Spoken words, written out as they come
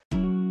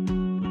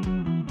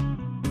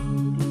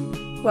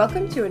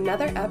Welcome to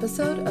another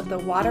episode of the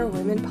Water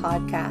Women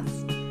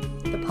Podcast,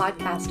 the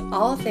podcast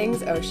all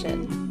things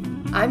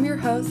ocean. I'm your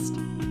host,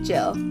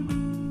 Jill.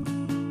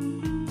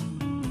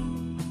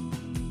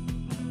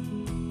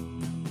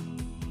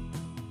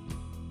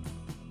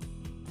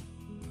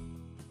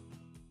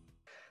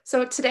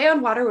 So today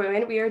on Water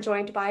Women, we are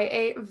joined by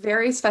a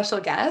very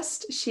special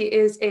guest. She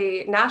is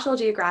a National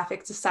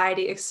Geographic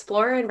Society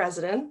Explorer in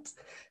Residence,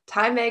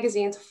 Time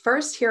Magazine's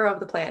first hero of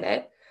the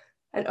planet,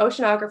 an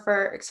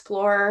oceanographer,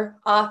 explorer,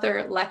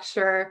 author,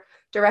 lecturer,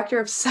 director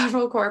of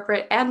several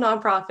corporate and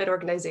nonprofit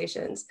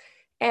organizations,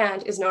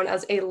 and is known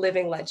as a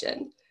living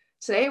legend.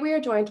 Today, we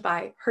are joined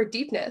by Her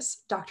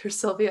Deepness, Dr.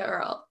 Sylvia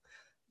Earle.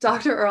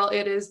 Dr. Earle,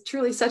 it is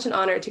truly such an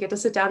honor to get to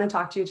sit down and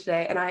talk to you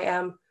today, and I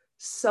am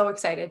so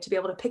excited to be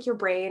able to pick your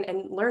brain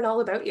and learn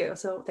all about you.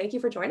 So thank you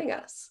for joining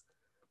us.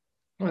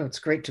 Well, it's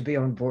great to be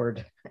on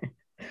board.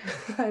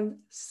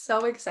 I'm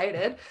so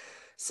excited.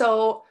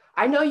 So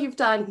I know you've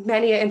done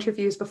many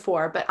interviews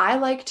before, but I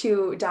like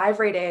to dive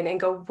right in and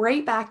go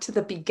right back to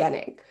the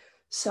beginning.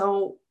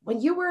 So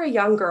when you were a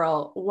young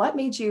girl, what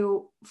made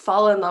you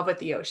fall in love with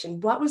the ocean?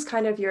 What was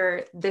kind of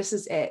your, this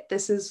is it,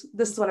 this is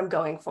what I'm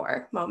going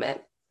for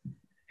moment?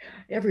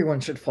 Everyone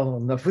should fall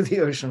in love with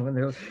the ocean when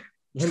they're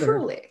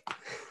Truly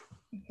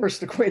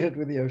first acquainted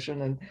with the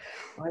ocean. And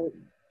I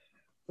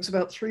was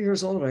about 3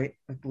 years old, I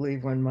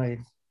believe, when my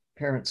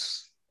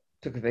parents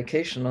took a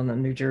vacation on the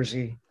New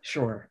Jersey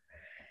shore.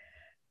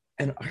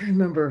 And I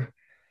remember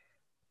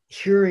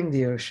hearing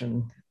the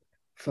ocean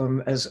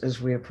from as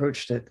we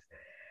approached it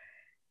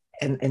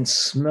and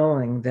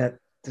smelling that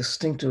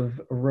distinctive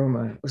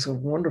aroma. It was a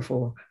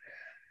wonderful,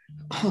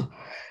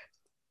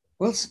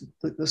 it's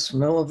the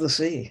smell of the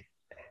sea.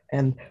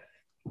 And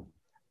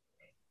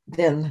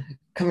then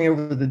coming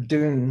over the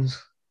dunes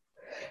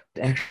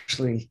to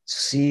actually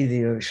see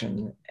the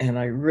ocean. And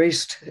I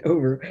raced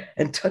over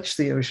and touched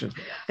the ocean.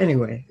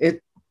 Anyway,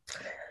 it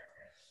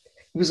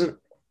was an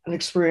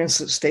experience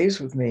that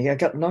stays with me. I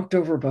got knocked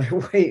over by a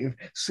wave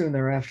soon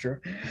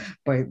thereafter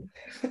by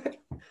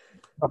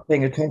not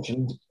paying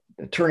attention,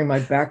 turning my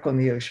back on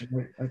the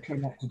ocean. I try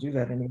not to do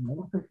that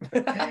anymore.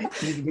 I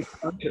need to be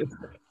conscious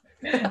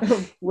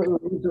of where the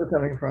waves are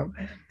coming from.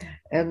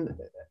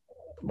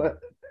 But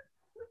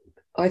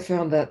I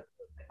found that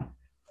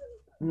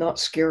not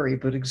scary,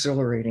 but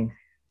exhilarating.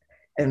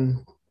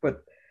 And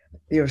what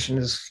the ocean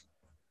has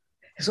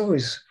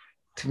always,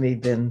 to me,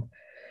 been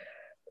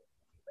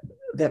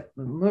that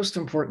most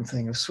important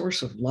thing, a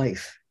source of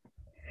life.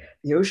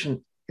 The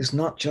ocean is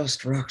not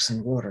just rocks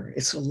and water,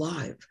 it's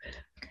alive.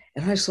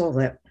 And I saw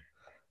that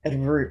at a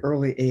very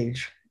early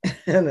age,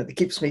 and it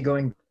keeps me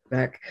going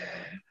back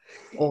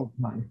all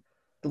the time.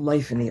 The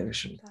life in the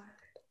ocean.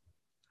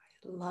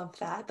 I love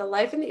that. The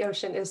life in the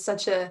ocean is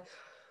such a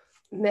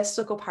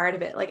mystical part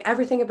of it. Like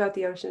everything about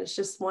the ocean is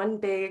just one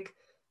big,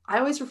 I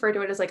always refer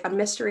to it as like a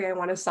mystery I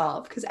want to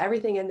solve, because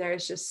everything in there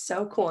is just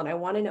so cool and I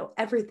want to know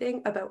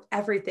everything about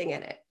everything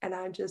in it. And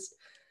I'm just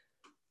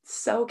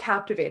so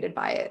captivated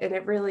by it. And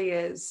it really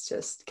is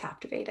just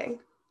captivating.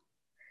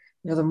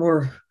 The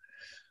more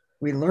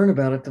we learn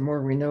about it, the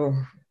more we know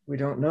we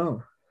don't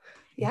know.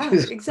 Yeah,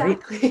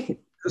 exactly.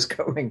 It's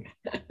going.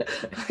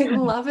 I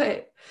love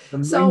it. The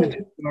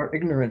magnitude of our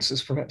ignorance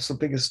is perhaps the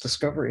biggest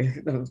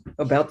discovery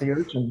about the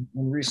ocean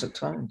in recent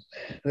times.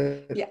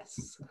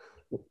 Yes.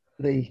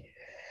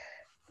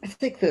 I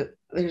think that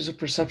there's a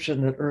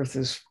perception that Earth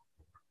is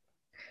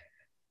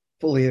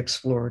fully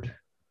explored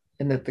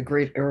and that the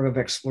great era of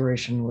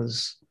exploration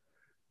was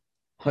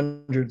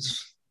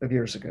hundreds of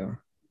years ago.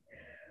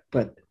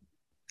 But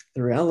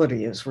the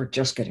reality is we're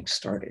just getting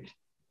started,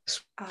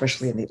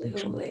 especially Absolutely. In the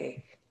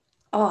ocean.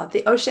 Oh,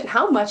 the ocean,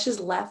 how much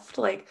is left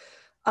like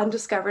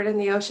undiscovered in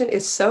the ocean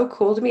is so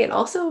cool to me, and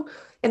also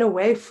in a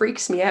way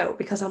freaks me out,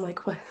 because I'm like,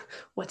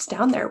 what's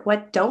down there?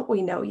 What don't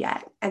we know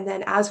yet? And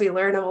then as we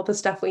learn all the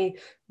stuff we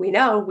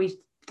know,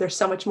 there's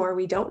so much more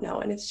we don't know,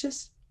 and it's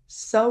just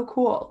so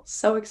cool,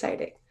 so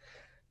exciting,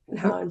 and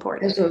how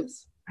important it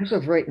is. As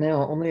of right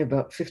now, only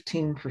about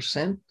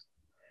 15%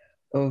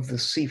 of the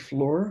sea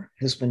floor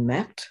has been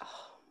mapped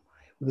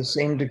with the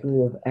same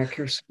degree of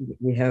accuracy that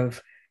we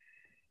have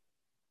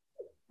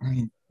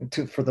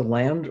for the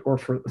land or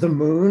for the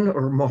moon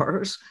or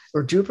Mars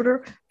or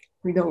Jupiter.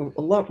 We know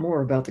a lot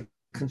more about the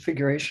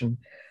configuration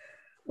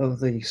of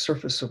the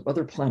surface of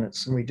other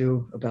planets than we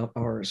do about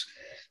ours.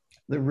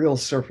 The real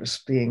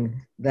surface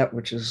being that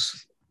which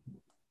is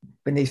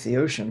beneath the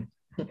ocean,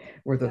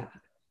 where the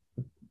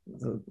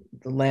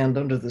land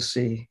under the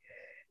sea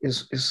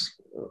is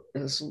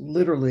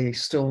literally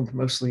still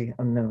mostly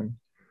unknown.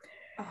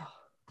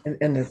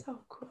 And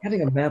so cool.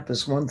 Having a map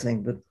is one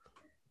thing, but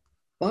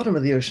bottom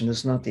of the ocean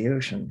is not the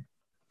ocean.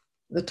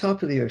 The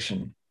top of the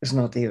ocean is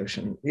not the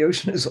ocean. The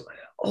ocean is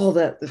all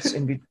that's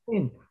in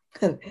between.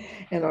 And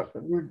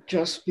we're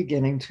just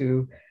beginning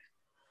to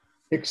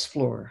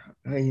explore.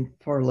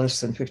 Far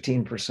less than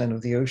 15%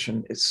 of the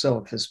ocean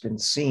itself has been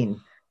seen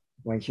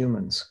by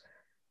humans.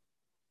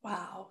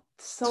 Wow.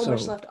 So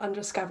much left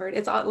undiscovered.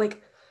 It's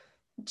like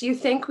Do you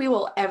think we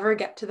will ever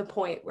get to the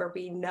point where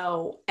we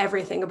know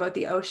everything about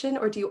the ocean,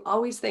 or do you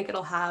always think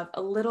it'll have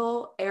a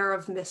little air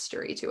of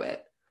mystery to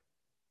it?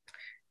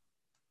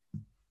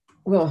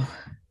 Well,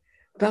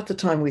 about the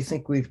time we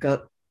think we've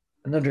got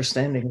an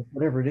understanding of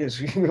whatever it is,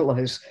 we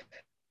realize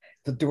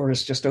the door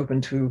is just open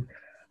to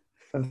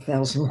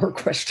 1,000 more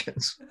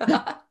questions.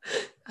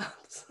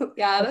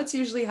 Yeah, that's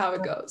usually how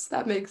it goes.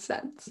 That makes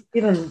sense.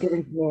 Even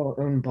getting to know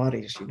our own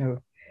bodies,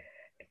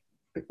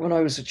 when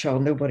I was a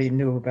child, nobody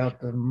knew about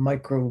the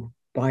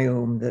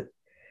microbiome that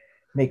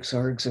makes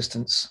our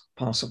existence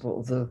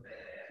possible.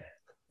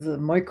 The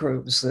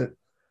microbes that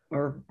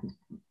are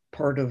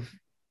part of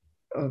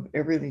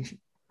everything,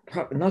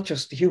 not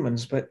just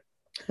humans, but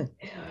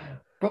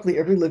probably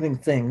every living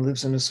thing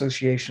lives in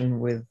association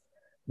with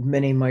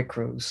many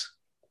microbes,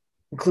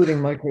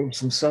 including microbes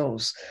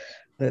themselves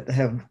that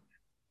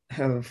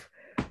have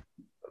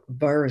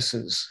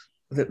viruses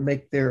that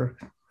make their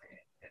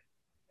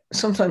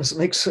sometimes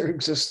makes their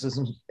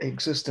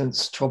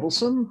existence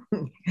troublesome,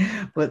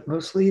 but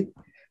mostly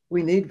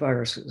we need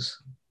viruses.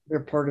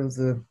 They're part of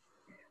the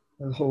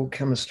whole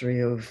chemistry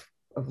of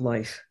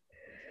life.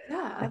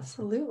 Yeah,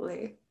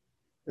 absolutely.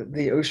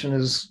 The ocean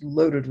is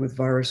loaded with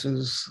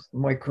viruses,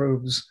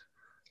 microbes,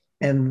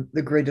 and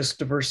the greatest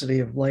diversity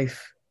of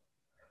life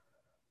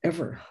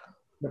ever,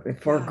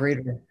 far Yeah.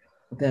 greater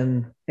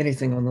than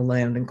anything on the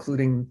land,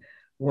 including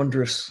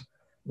wondrous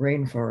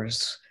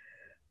rainforests.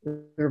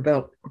 There are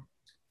about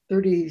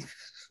 30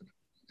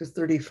 to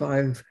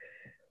 35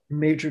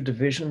 major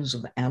divisions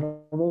of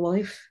animal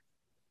life.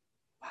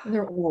 And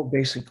they're all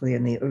basically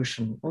in the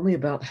ocean. Only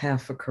about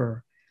half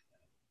occur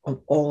on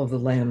all of the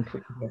land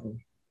put together.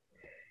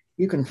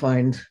 You can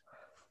find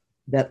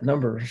that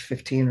number,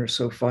 15 or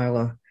so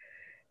phyla,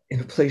 in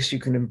a place you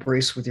can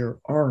embrace with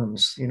your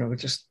arms.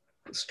 Just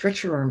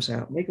stretch your arms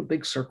out, make a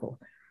big circle.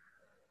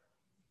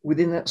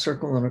 Within that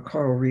circle on a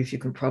coral reef, you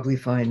can probably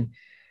find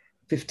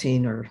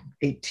 15 or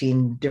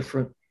 18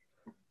 different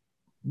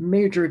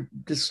major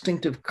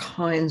distinctive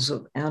kinds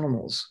of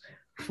animals,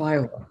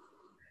 phyla,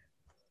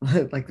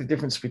 like the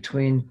difference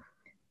between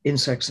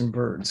insects and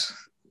birds.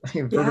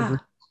 Yeah.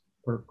 Vertebrates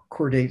or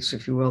chordates,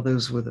 if you will,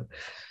 those with a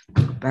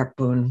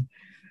backbone.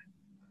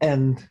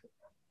 And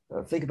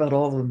think about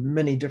all the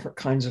many different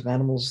kinds of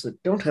animals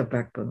that don't have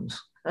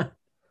backbones.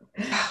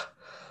 Yeah.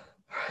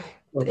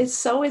 It's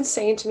so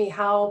insane to me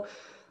how,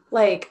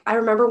 like, I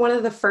remember one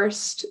of the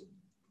first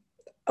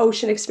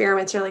ocean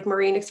experiments or like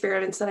marine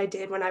experiments that I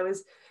did when I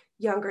was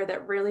younger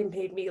that really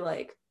made me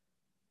like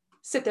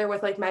sit there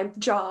with like my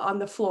jaw on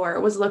the floor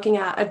was looking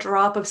at a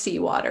drop of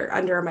seawater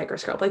under a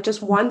microscope, like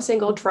just one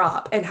single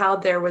drop, and how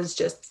there was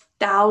just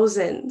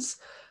thousands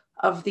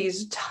of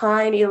these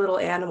tiny little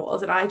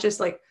animals. And I just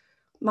like,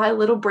 my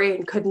little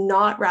brain could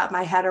not wrap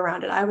my head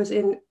around it. I was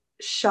in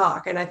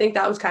shock. And I think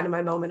that was kind of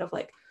my moment of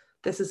like,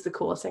 this is the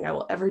coolest thing I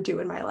will ever do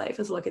in my life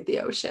is look at the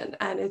ocean.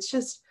 And it's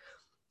just,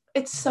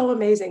 it's so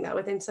amazing that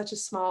within such a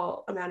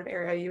small amount of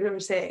area, you were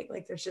saying,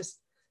 like, there's just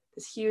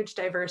this huge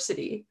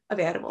diversity of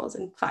animals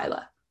and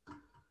phyla.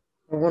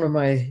 One of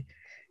my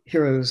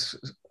heroes,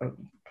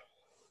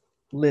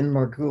 Lynn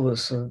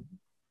Margulis, a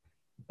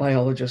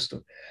biologist,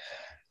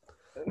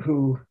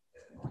 who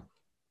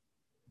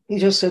he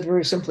just said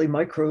very simply,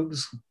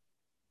 microbes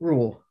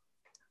rule.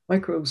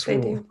 Microbes They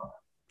rule. do.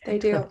 They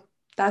do.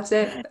 That's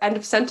it. End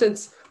of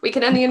sentence. We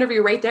can end the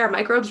interview right there.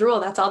 Microbes rule.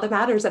 That's all that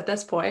matters at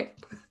this point.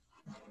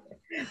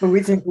 But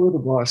we think we're the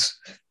boss.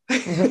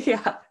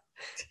 Yeah.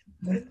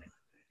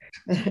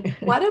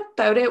 What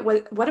about it?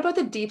 What about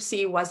the deep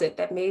sea was it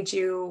that made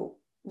you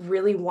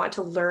really want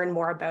to learn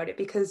more about it?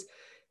 Because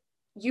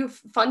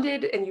you've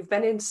funded and you've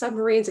been in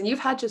submarines and you've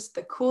had just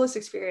the coolest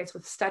experience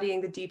with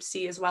studying the deep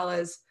sea as well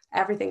as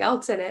everything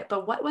else in it.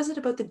 But what was it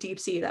about the deep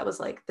sea that was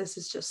like, this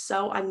is just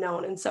so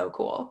unknown and so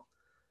cool?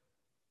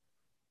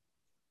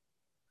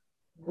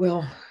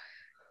 Well,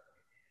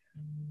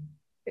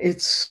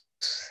 it's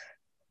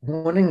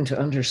wanting to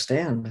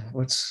understand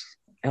what's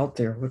out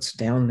there, what's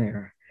down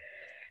there,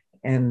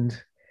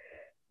 and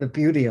the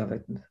beauty of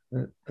it,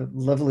 the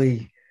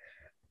lovely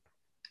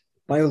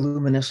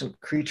bioluminescent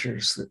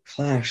creatures that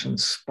flash and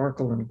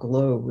sparkle and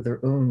glow with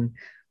their own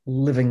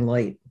living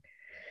light.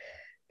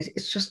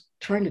 It's just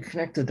trying to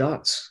connect the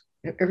dots.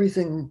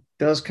 Everything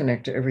does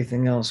connect to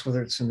everything else,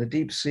 whether it's in the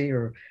deep sea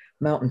or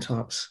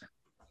mountaintops.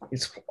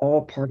 It's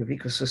all part of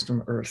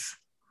ecosystem Earth.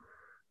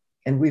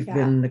 And we've Yeah.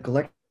 been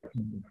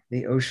neglecting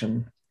the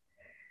ocean.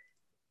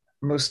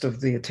 Most of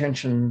the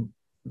attention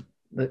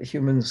that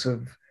humans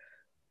have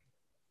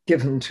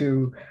given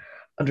to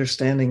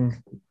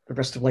understanding the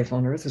rest of life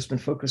on Earth has been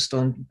focused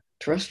on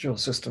terrestrial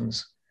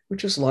systems,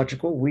 which is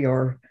logical. We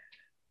are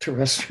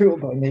terrestrial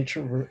by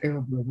nature, we're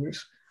air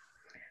breathers.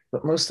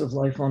 But most of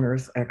life on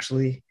Earth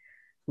actually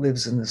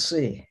lives in the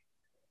sea.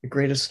 The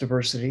greatest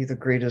diversity, the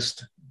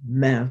greatest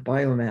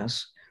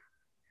biomass.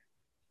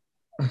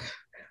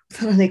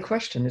 Without any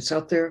question, it's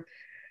out there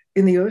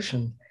in the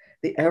ocean.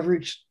 The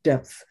average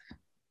depth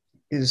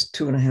is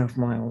 2.5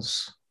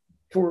 miles,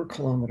 4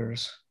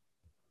 kilometers.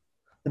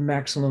 The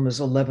maximum is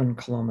 11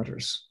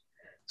 kilometers.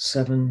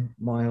 7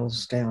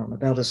 miles down,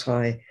 about as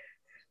high,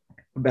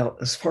 about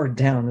as far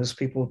down as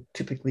people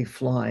typically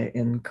fly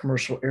in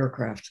commercial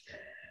aircraft,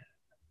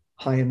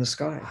 high in the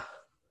sky.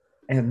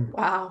 And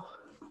Wow.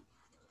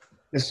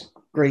 this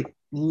great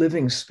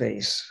living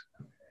space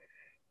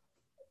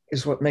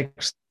is what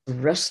makes the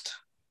rest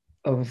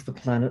of the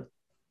planet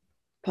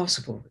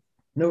possible.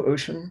 No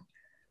ocean,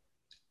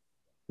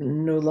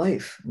 no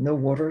life, no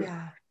water,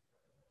 Yeah.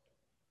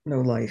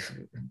 no life,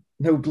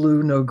 no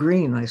blue, no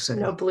green, I No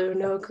say. blue,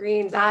 no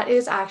green. That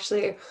is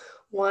actually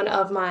one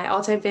of my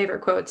all-time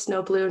favorite quotes,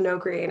 no blue, no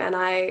green. And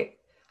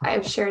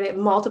I've shared it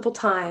multiple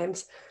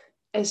times.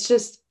 It's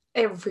just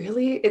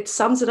it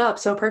sums it up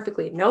so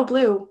perfectly. No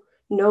blue,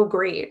 no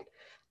green.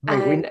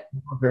 Right, we need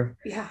And water,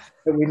 yeah,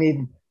 but we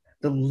need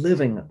the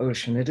living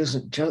ocean. It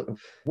isn't just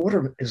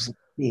water is the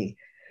key,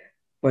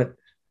 but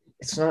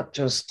it's not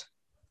just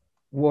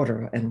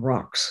water and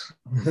rocks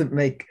that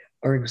make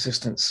our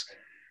existence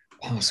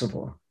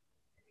possible.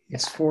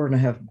 It's yeah,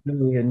 4.5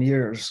 billion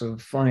years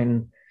of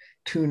fine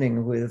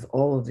tuning with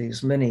all of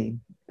these many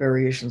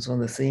variations on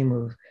the theme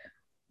of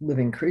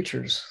living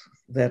creatures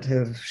that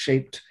have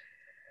shaped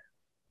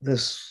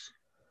this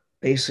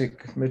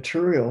basic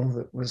material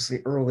that was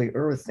the early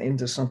earth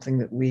into something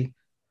that we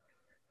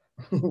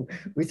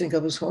we think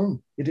of as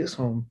home. It is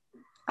home.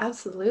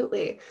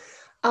 absolutely.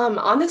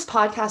 On this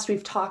podcast,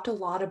 we've talked a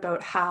lot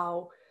about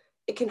how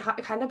it can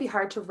kind of be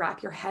hard to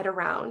wrap your head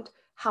around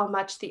how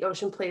much the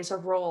ocean plays a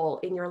role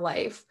in your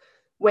life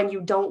when you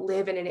don't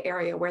live in an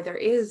area where there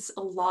is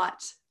a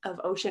lot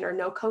of ocean or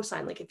no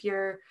coastline. Like if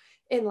you're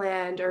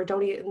inland or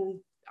don't even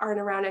aren't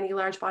around any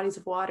large bodies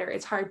of water,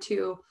 it's hard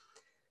to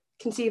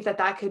conceive that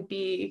that could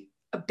be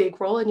a big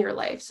role in your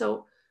life.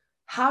 So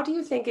how do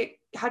you think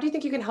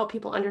you can help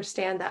people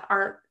understand that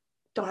aren't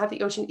don't have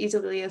the ocean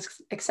easily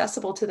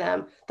accessible to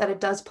them, that it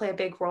does play a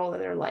big role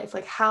in their life?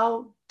 Like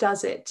how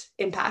does it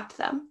impact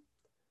them?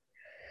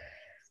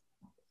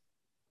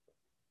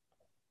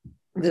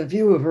 The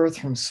view of Earth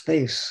from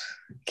space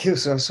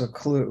gives us a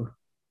clue.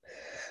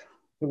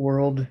 The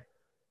world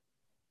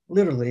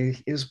literally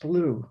is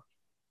blue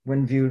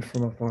when viewed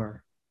from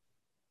afar.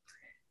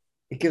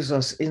 It gives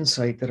us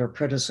insight that our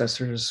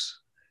predecessors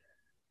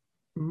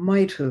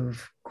might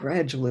have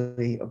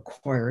gradually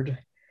acquired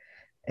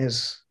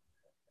as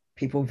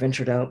people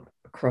ventured out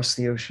across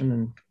the ocean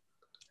and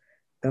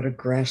got a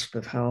grasp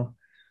of how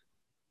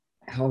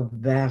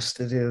vast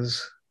it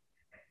is,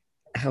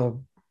 how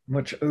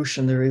much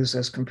ocean there is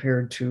as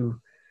compared to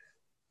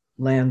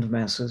land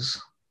masses.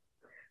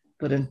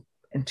 But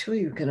until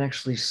you can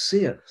actually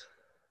see it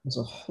as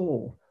a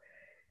whole,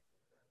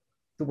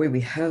 the way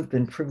we have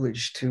been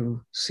privileged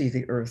to see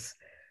the earth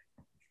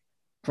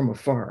from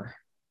afar,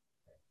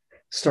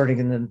 starting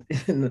in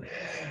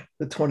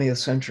the 20th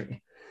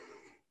century,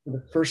 for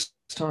the first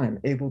time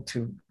able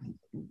to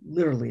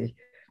literally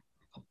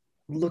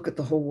look at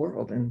the whole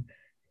world. And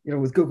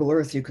with Google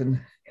Earth, you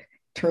can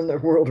turn the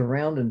world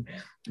around and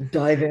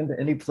dive into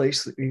any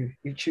place that you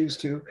choose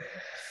to.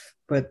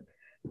 But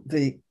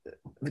the,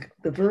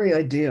 the very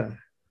idea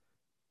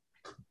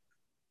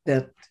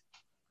that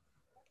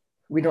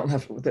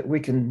that we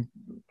can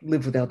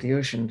live without the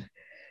ocean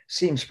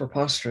seems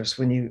preposterous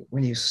when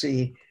you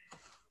see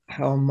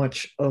how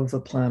much of the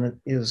planet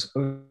is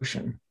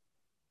ocean.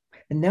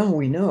 And now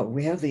we know,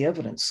 we have the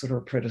evidence that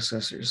our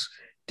predecessors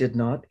did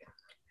not,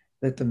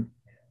 that the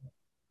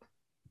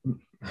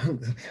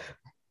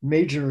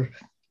major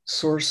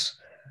source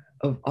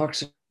of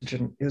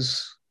oxygen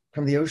is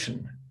from the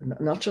ocean,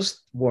 not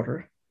just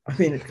water. I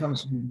mean, it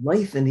comes from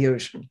life in the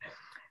ocean.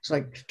 It's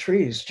like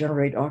trees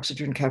generate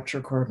oxygen,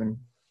 capture carbon,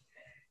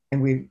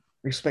 and we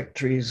respect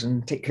trees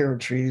and take care of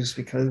trees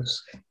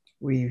because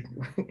we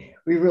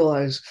we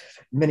realize,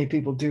 many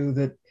people do,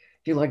 that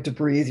if you like to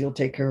breathe, you'll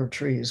take care of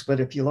trees. But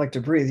if you like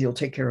to breathe, you'll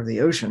take care of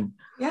the ocean.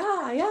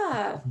 Yeah,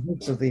 yeah.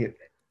 So the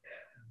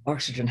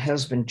oxygen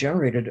has been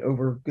generated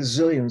over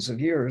gazillions of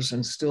years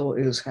and still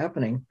is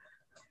happening,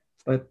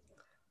 but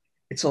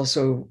it's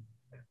also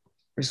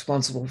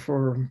responsible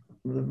for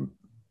the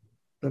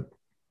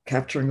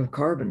capturing of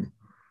carbon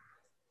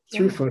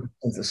through Yeah.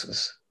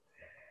 photosynthesis.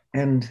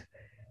 And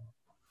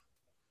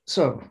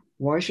so,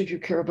 why should you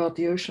care about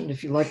the ocean?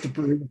 If you like to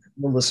breathe,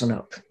 well, listen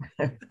up.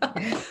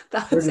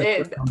 That's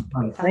it.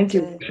 Thank That's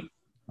you. it.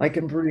 I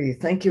can breathe.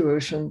 Thank you,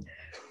 ocean,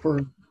 for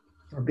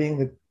being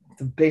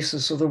the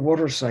basis of the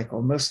water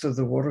cycle. Most of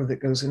the water that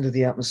goes into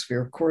the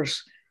atmosphere, of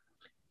course,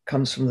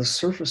 comes from the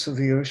surface of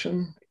the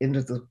ocean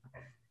into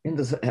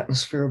the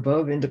atmosphere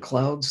above, into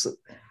clouds that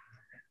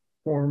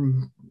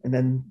form and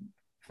then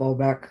fall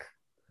back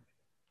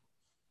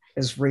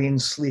as rain,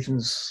 sleet,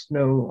 and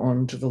snow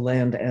onto the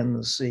land and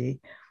the sea.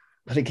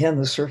 But again,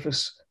 the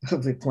surface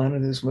of the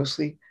planet is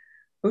mostly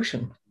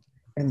ocean.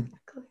 And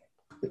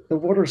the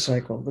water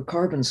cycle, the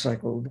carbon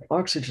cycle, the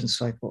oxygen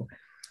cycle,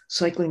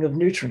 cycling of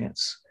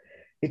nutrients.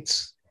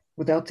 It's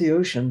without the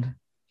ocean,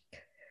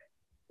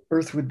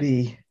 Earth would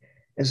be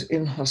as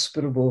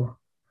inhospitable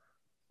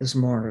as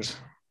Mars.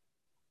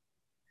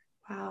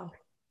 Wow.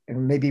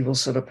 And maybe we'll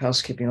set up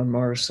housekeeping on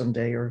Mars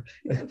someday, or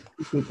Yeah.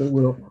 people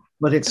will,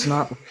 but it's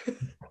not.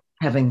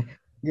 having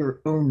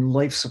your own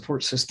life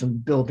support system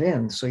built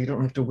in, so you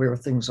don't have to wear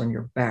things on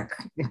your back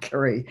and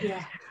carry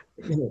Yeah,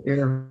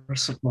 air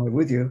supply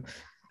with you.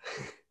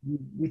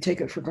 We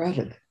take it for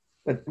granted,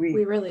 but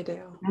we really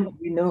do.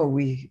 we know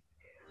we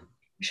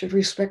should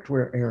respect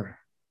where air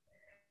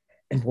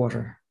and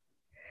water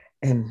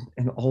and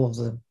all of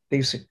the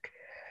basic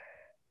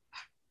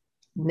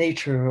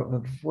nature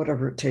of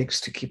whatever it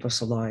takes to keep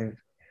us alive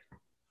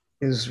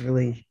is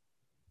really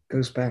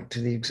goes back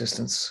to the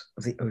existence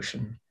of the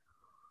ocean.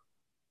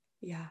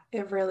 Yeah,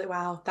 it really,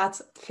 wow,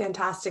 that's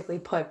fantastically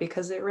put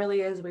because it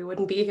really is. We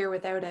wouldn't be here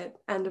without it.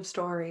 End of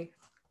story.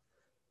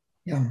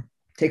 Yeah,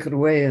 take it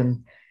away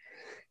and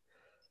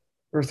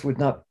Earth would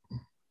not.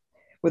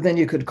 Well, then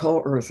you could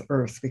call Earth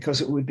Earth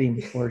because it would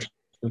be large.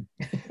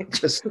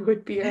 Just It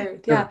would be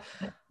Earth. Yeah.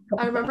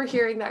 I remember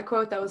hearing that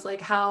quote that was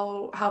like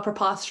how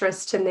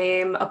preposterous to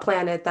name a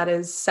planet that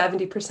is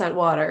 70%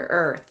 water,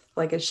 Earth.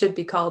 Like it should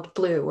be called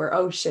blue or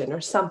ocean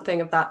or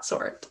something of that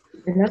sort.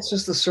 and that's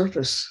just the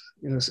surface,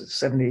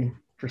 70%,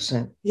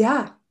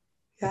 Yeah.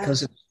 Yeah.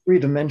 because it's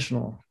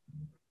three-dimensional.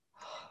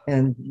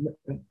 And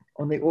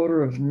on the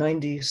order of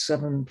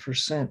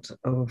 97%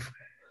 of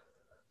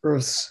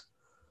Earth's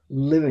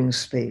living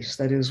space,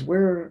 that is,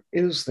 where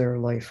is there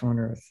life on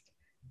Earth?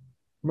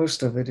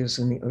 Most of it is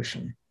in the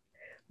ocean.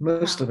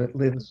 Most Wow. of it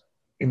lives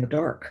in the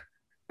dark,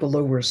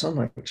 below where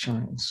sunlight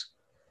shines.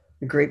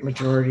 The great Yeah.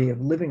 majority of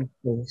living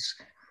space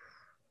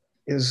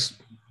is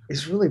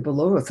is really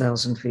below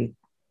 1,000 feet,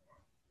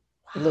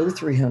 below Wow.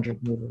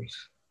 300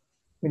 meters.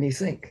 When you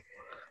think,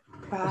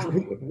 Wow.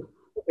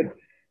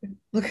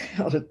 look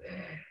out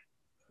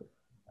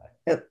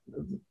at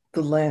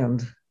the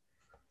land,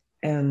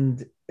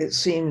 and it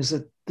seems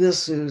that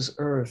this is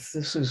Earth,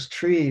 this is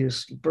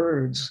trees,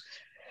 birds,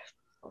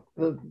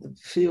 the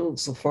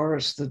fields, the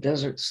forests, the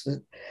deserts,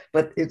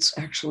 but it's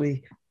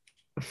actually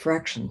a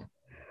fraction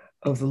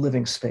of the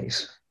living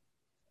space.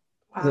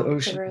 The Wow. It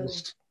ocean really,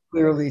 is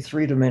clearly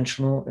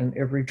three-dimensional and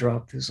every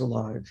drop is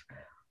alive.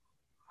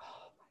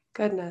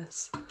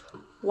 goodness.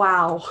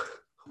 Wow.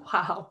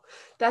 Wow.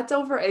 That's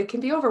over. It can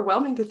be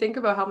overwhelming to think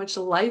about how much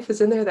life is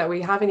in there that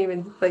we haven't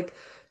even, like,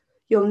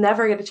 you'll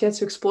never get a chance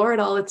to explore it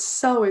all. It's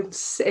so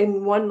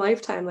in one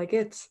lifetime. Like,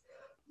 it's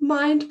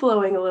mind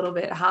blowing a little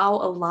bit how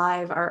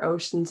alive our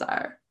oceans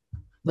are.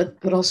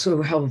 But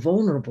also how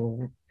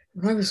vulnerable.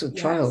 When I was a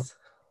child, Yes.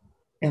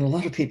 and a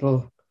lot of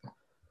people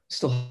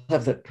still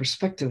have that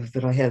perspective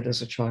that I had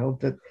as a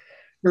child, that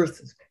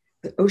Earth,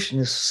 the ocean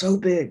is so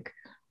big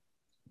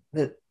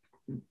that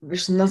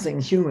there's nothing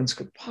humans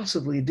could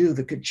possibly do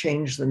that could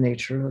change the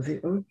nature of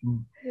the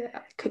ocean. Yeah.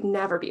 It could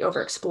never be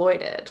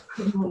overexploited.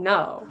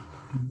 No.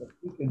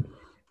 We could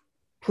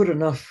put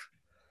enough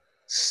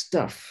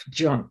stuff,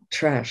 junk,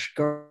 trash,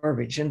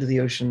 garbage into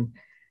the ocean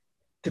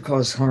to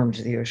cause harm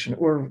to the ocean,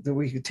 or that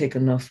we could take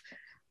enough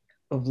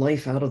of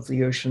life out of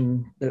the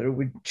ocean that it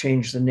would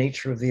change the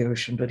nature of the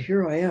ocean. But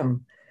here I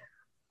am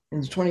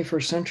in the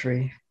 21st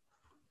century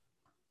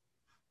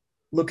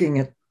looking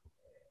at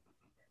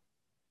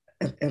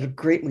a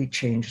greatly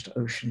changed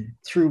ocean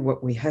through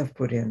what we have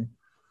put in,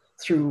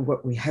 through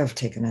what we have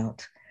taken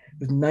out,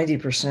 with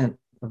 90%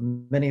 of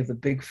many of the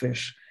big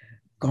fish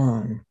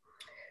gone.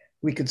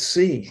 We could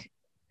see,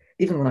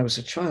 even when I was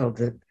a child,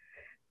 that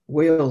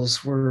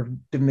whales were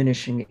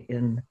diminishing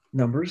in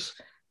numbers.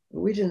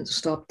 We didn't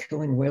stop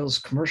killing whales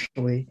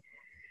commercially,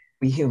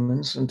 we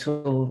humans,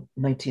 until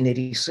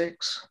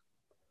 1986.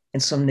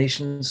 And some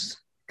nations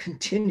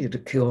continue to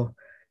kill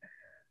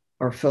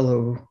our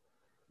fellow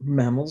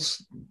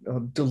mammals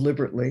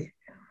deliberately.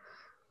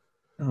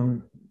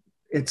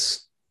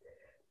 It's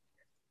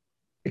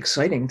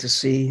exciting to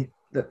see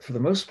that for the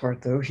most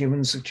part, though,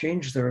 humans have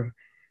changed their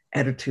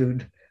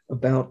attitude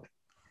about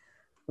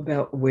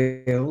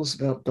whales,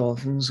 about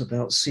dolphins,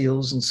 about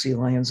seals and sea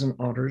lions and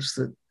otters,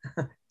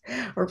 that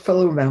our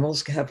fellow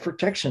mammals have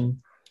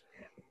protection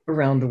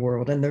around the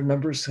world, and their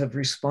numbers have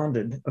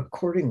responded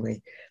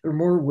accordingly. There are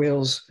more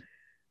whales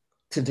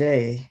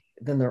today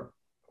than there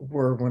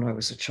were when I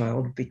was a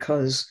child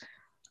because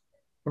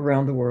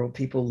around the world,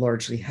 people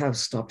largely have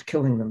stopped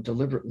killing them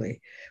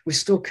deliberately. We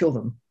still kill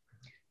them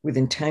with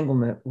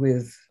entanglement,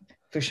 with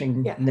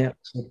fishing Yeah.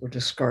 nets that were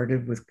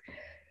discarded, with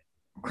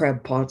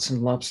crab pots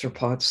and lobster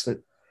pots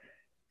that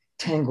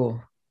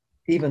tangle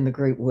even the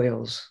great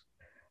whales,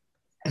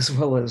 as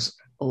well as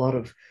a lot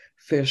of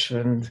fish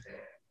and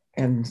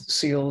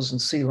seals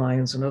and sea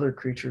lions and other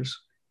creatures,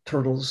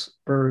 turtles,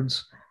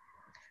 birds.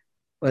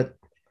 But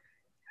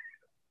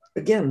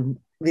again,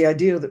 the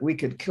idea that we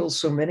could kill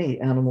so many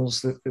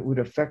animals that it would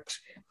affect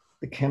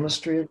the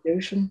chemistry of the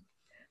ocean,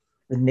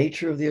 the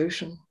nature of the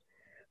ocean,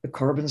 the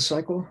carbon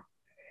cycle.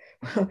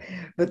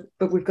 But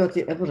we've got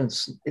the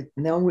evidence.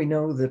 Now we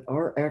know that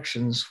our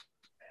actions,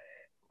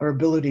 our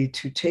ability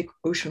to take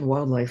ocean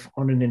wildlife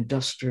on an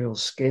industrial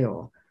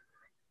scale.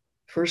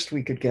 First,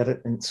 we could get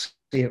it and see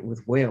it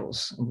with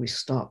whales, and we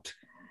stopped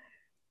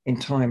in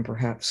time,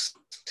 perhaps,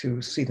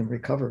 to see them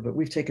recover. But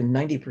we've taken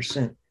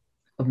 90%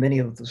 of many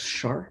of the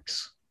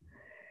sharks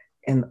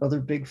and other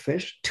big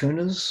fish,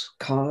 tunas,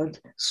 cod,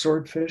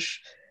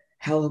 swordfish,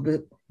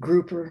 halibut,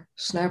 grouper,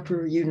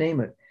 snapper, you name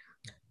it.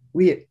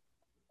 We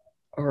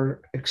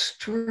are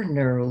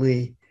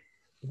extraordinarily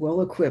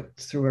well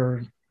equipped through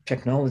our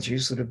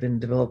technologies that have been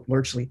developed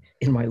largely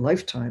in my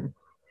lifetime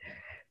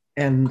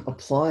and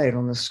applied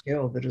on a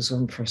scale that is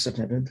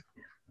unprecedented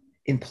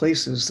in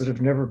places that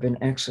have never been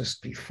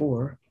accessed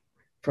before,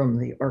 from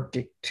the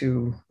Arctic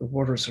to the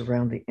waters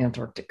around the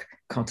Antarctic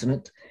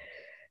continent.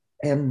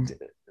 And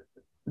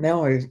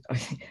now I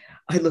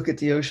look at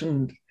the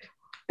ocean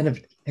and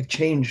have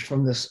changed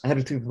from this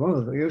attitude of,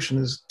 oh, the ocean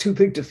is too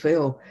big to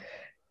fail,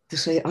 to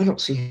say, I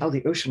don't see how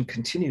the ocean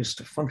continues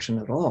to function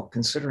at all,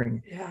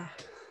 considering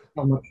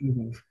how much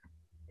we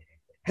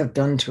have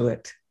done to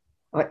it.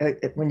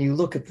 When you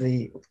look at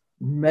the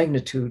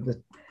magnitude,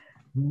 the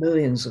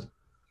millions of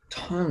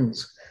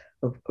tons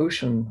of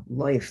ocean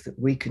life that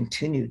we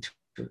continue to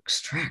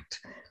extract,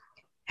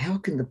 how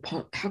can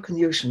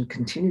the ocean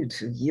continue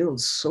to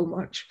yield so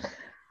much?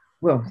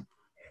 Well,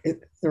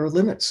 there are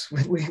limits.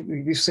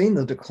 We've seen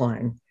the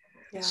decline.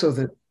 Yeah. So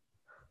that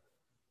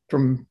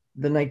from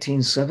the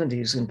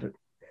 1970s, and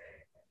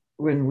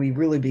when we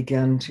really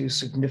began to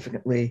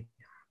significantly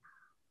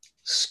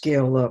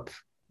scale up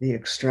the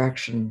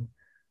extraction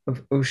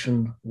of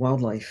ocean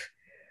wildlife,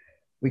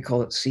 we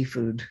call it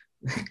seafood,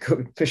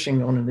 go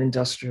fishing on an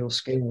industrial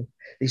scale,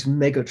 these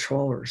mega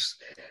trawlers,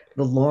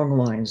 the long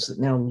lines that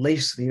now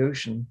lace the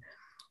ocean,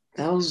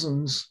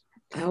 thousands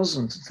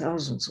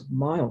of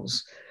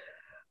miles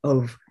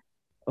of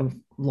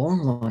long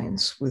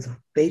lines with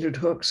baited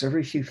hooks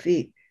every few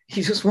feet.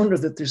 You just wonder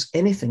that there's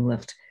anything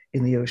left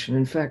in the ocean.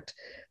 In fact,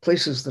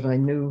 places that I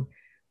knew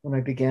when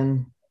I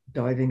began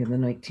diving in the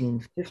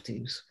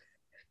 1950s,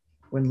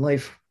 when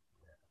life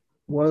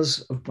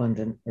was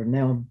abundant, are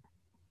now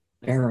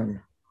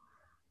barren.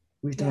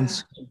 We've done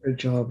such a good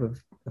job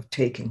of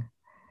taking.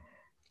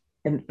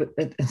 But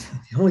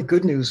the only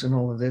good news in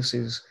all of this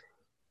is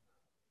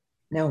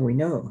now we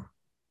know.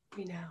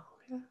 We know.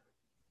 Yeah.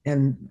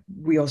 And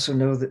we also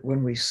know that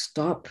when we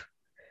stop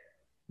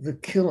the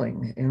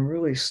killing and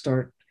really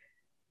start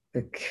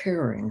the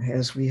caring,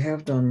 as we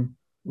have done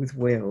with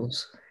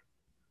whales,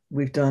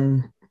 we've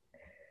done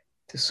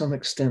to some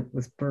extent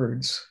with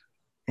birds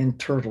and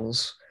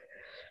turtles,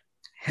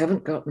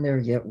 haven't gotten there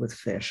yet with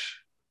fish.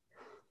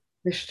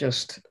 Fish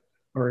just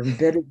are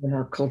embedded in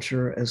our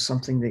culture as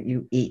something that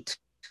you eat.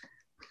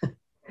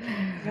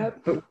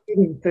 Yep. But we're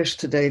eating fish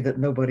today that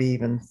nobody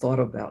even thought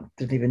about,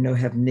 didn't even know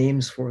have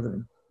names for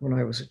them when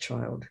I was a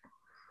child.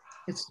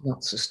 It's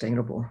not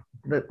sustainable.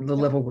 The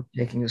level we're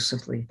taking is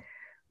simply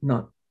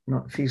not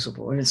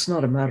feasible. And it's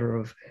not a matter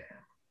of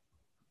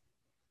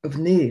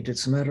need,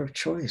 it's a matter of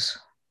choice.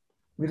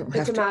 We don't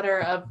have It's a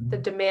matter of the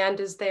demand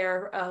is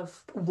there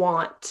of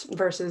want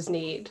versus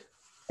need.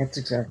 That's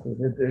exactly.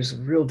 There's a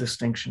real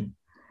distinction.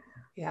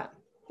 Yeah,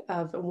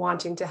 of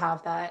wanting to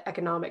have that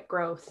economic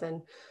growth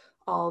and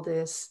all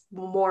this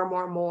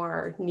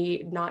more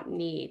need,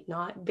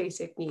 not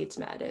basic needs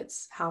met.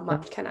 It's how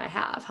much can I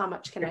have? How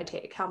much can I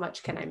take? How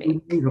much can I make?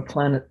 We need a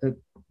planet that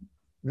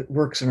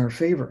works in our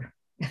favor.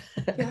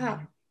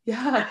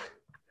 Yeah.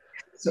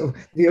 So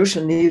the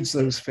ocean needs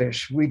those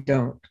fish. We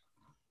don't.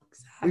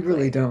 Exactly. We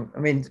really don't. I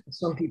mean,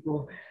 some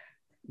people,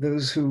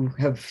 those who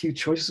have few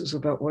choices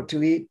about what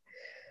to eat,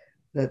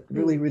 that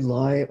really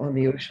rely on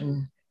the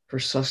ocean for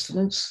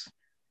sustenance.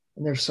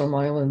 And there's some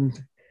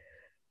island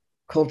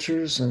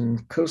cultures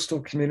and coastal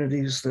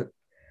communities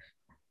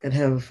that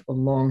have a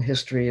long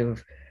history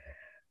of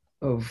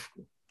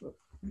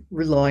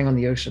relying on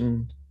the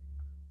ocean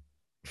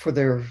for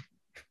their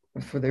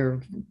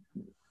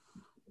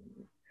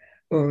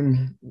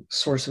own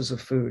sources of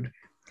food.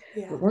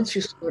 Yeah. But once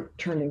you start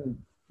turning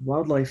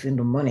wildlife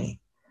into money,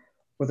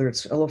 whether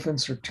it's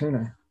elephants or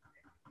tuna,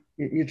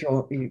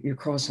 you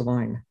cross the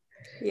line.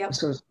 Yep.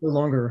 So it's no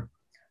longer,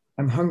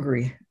 I'm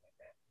hungry,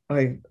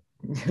 I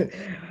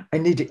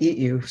need to eat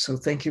you, so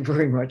thank you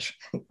very much.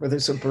 Whether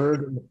it's a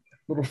bird, or a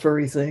little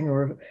furry thing,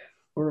 or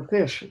a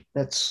fish.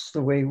 That's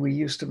the way we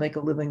used to make a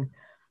living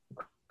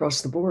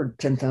across the board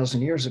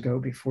 10,000 years ago,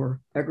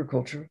 before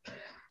agriculture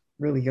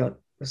really got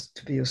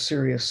to be a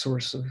serious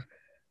source of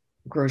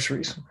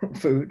groceries,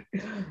 food.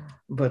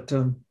 But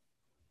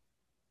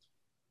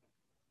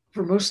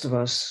for most of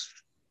us,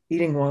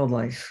 eating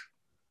wildlife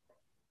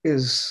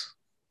is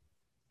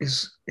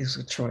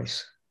a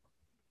choice.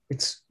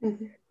 It's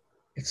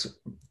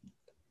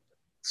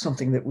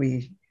something that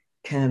we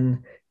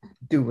can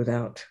do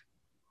without.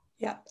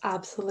 Yeah,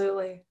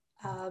 absolutely.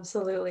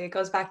 Absolutely. It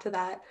goes back to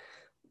that,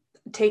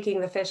 taking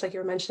the fish, like you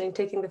were mentioning,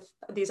 taking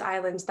these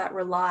islands that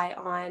rely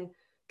on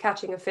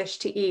catching a fish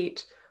to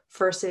eat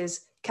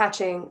versus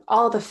catching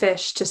all the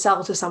fish to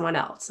sell to someone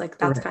else. Like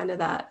that's kind of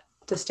that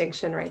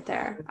distinction right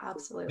there.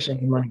 Absolutely. Fish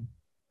is money.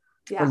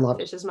 Yeah,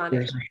 fish is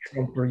money.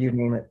 Or you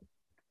name it.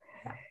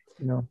 Yeah.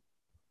 You know.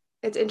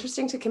 It's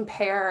interesting to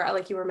compare,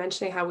 like you were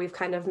mentioning, how we've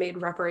kind of made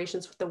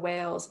reparations with the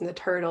whales and the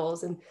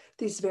turtles and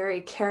these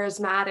very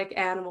charismatic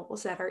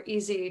animals that are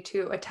easy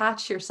to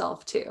attach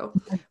yourself to.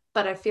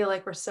 But I feel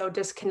like we're so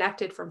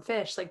disconnected from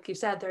fish. Like you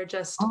said, they're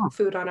just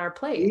food on our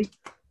plate.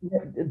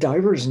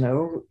 Divers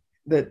know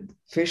that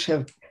fish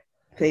have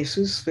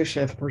faces, fish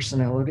have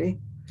personality.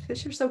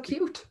 Fish are so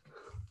cute.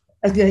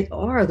 And they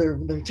are,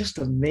 they're just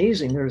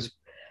amazing. They're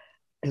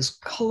as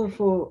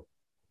colorful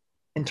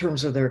in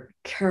terms of their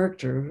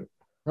character,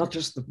 not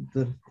just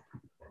the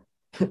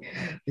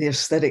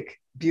aesthetic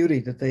beauty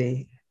that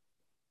they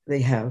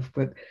have,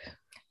 but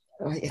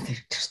they're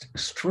just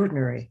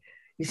extraordinary.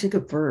 You think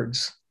of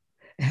birds,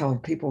 how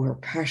people are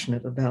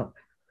passionate about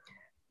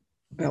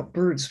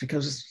birds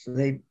because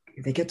they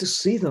get to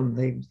see them.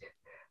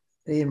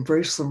 They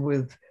embrace them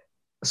with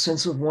a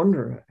sense of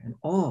wonder and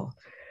awe.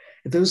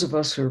 Those of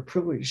us who are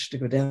privileged to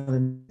go down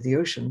into the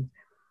ocean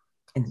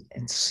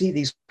and see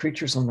these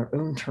creatures on their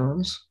own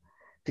terms,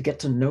 to get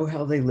to know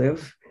how they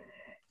live,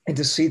 and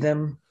to see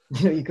them,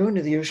 you go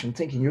into the ocean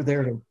thinking you're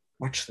there to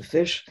watch the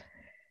fish,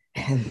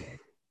 and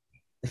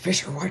the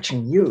fish are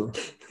watching you.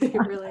 They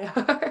really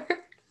are.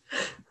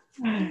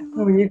 I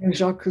mean, even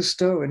Jacques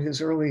Cousteau, in his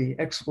early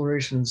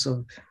explorations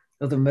of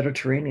the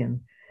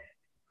Mediterranean,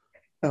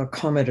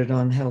 commented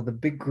on how the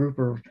big group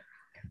were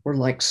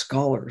like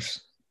scholars.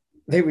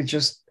 They would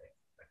just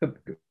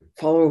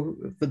follow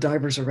the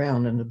divers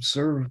around and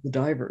observe the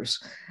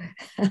divers.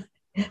 And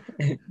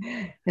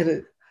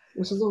it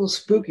was a little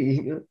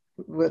spooky,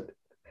 but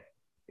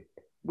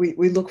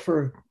we look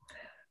for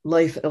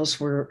life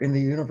elsewhere in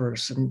the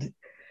universe.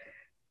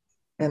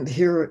 And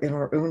here in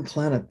our own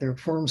planet, there are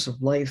forms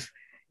of life,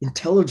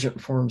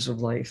 intelligent forms of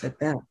life at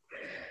that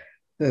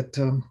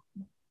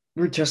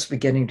we're just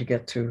beginning to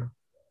get to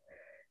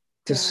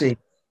see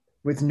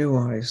with new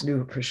eyes,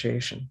 new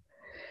appreciation.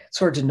 It's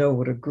hard to know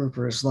what a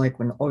grouper is like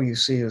when all you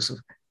see is a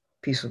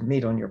piece of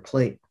meat on your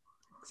plate.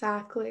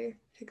 Exactly.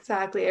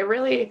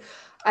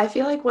 I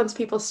feel like once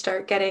people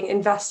start getting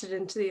invested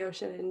into the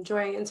ocean and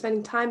enjoying it and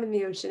spending time in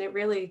the ocean, it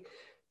really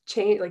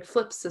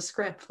flips the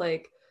script.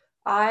 Like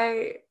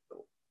I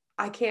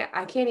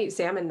can't eat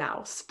salmon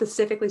now,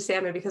 specifically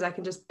salmon, because I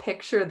can just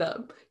picture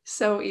them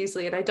so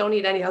easily. And I don't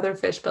eat any other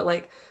fish, but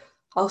like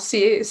I'll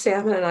see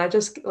salmon and I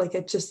just like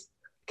it just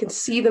can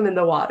see them in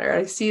the water.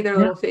 I see their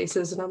little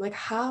faces and I'm like,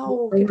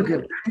 how can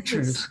I eat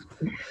this?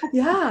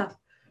 Yeah.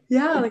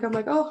 Yeah. Like I'm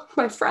like, oh,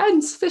 my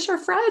friends, fish are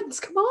friends.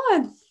 Come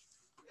on.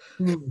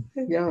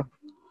 Yeah.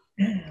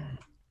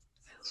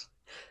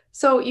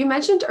 So you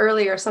mentioned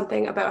earlier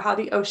something about how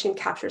the ocean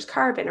captures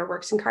carbon or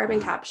works in carbon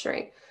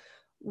capturing.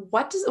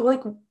 What does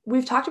like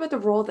we've talked about the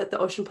role that the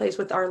ocean plays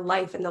with our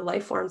life and the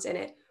life forms in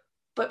it,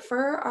 but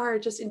for our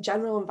just in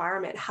general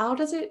environment, how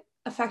does it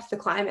affect the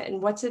climate and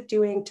what's it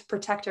doing to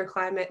protect our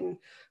climate and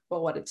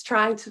well, what it's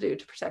trying to do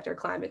to protect our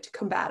climate to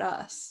combat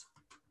us?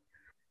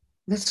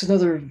 That's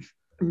another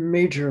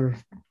major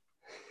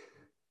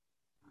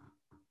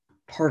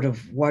part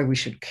of why we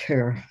should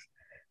care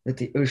that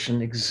the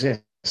ocean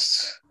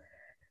exists.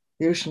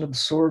 The ocean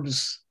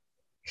absorbs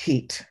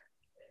heat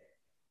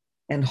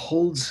and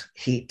holds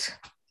heat,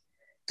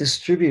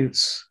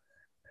 distributes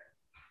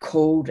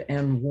cold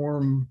and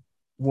warm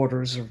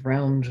waters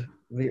around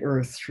the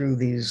earth through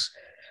these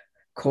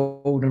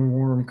cold and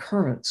warm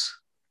currents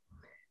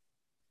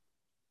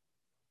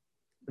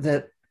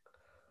that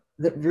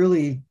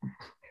really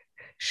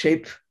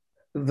shape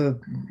the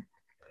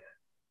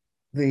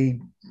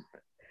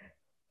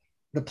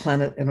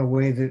planet in a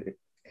way that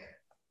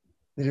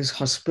is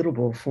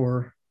hospitable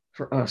for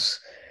us,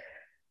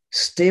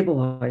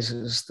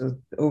 stabilizes the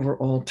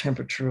overall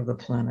temperature of the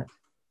planet,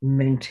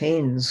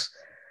 maintains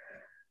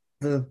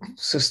the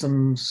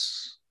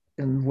systems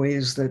in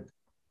ways that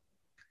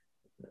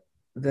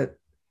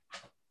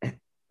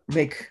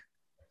make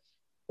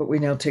what we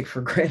now take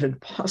for granted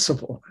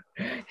possible.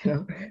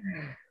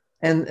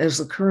 And as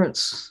the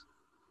currents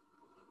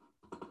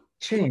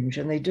change,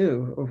 and they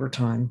do over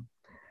time,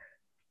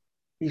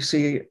 you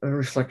see a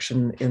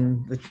reflection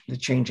in the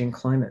changing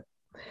climate.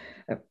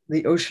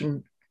 The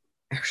ocean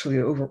actually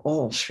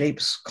overall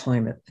shapes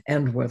climate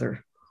and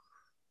weather.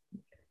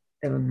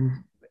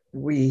 And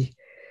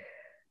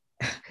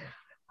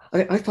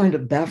I find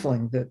it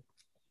baffling that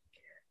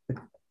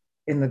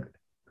in the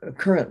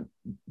current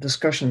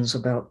discussions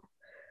about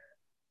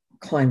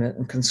climate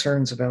and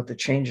concerns about the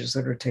changes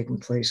that are taking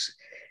place,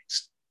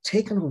 it's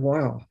taken a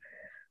while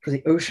for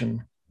the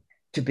ocean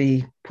to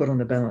be put on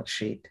the balance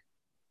sheet,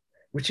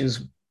 which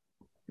is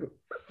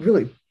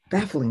really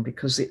baffling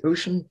because the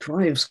ocean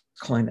drives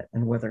climate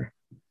and weather.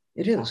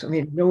 It is. I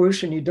mean, no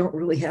ocean, you don't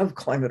really have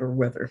climate or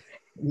weather.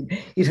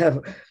 You'd have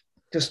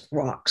just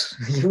rocks.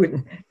 You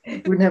wouldn't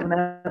have an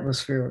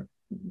atmosphere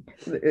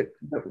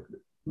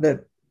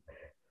that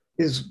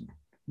is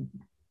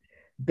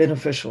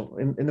beneficial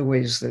in the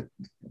ways that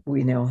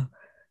we now,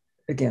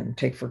 again,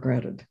 take for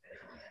granted.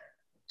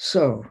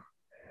 So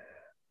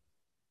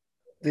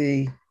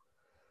when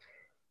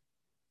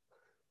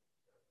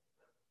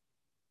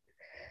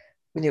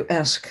you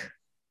ask,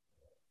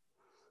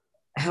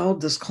 how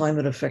does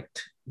climate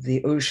affect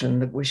the ocean,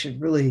 that we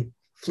should really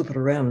flip it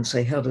around and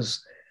say, how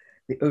does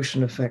the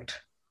ocean affect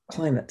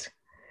climate?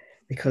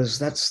 Because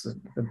that's the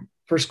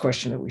first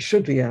question that we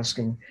should be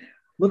asking.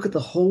 Look at the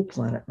whole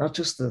planet, not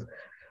just the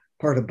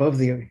part above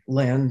the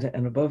land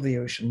and above the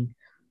ocean.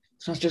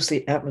 It's not just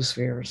the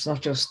atmosphere. It's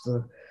not just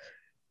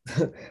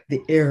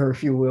the air,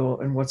 if you will,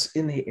 and what's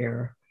in the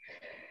air.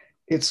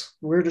 It's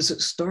where does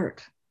it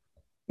start?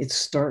 It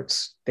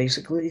starts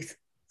basically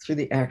through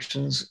the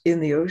actions in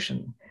the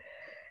ocean.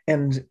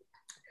 And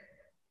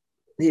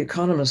the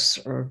economists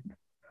are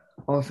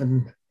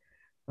often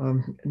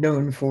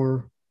known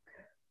for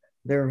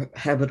their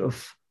habit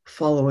of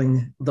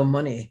following the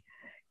money.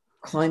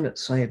 Climate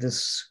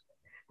scientists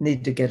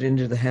need to get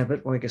into the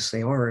habit, well, I guess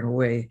they are in a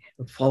way,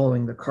 of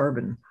following the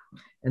carbon,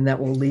 and that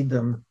will lead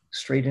them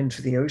straight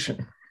into the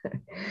ocean.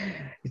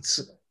 It's,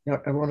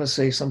 I want to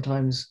say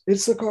sometimes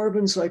it's the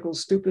carbon cycle,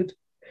 stupid.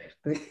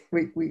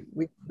 We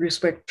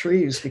respect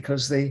trees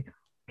because they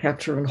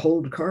capture and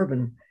hold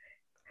carbon,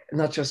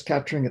 not just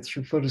capturing it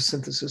through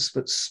photosynthesis,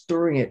 but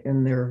storing it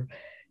in their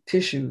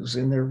tissues,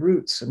 in their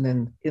roots, and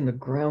then in the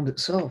ground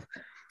itself.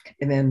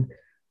 And then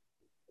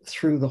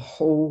through the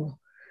whole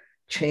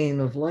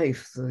chain of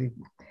life, the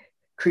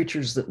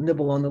creatures that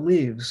nibble on the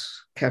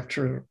leaves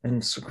capture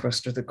and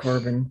sequester the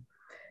carbon,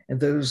 and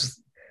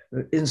those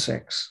the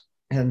insects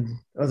and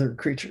other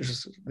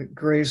creatures, the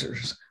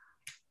grazers.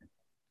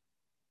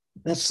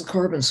 That's the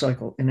carbon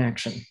cycle in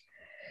action.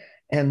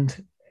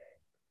 And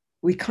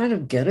we kind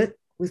of get it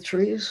with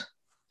trees.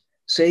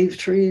 Save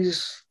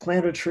trees,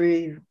 plant a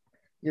tree,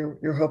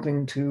 you're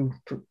helping to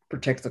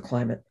protect the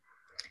climate.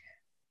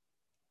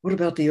 What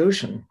about the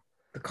ocean,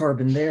 the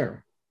carbon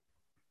there?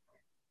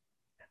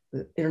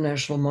 The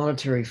International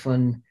Monetary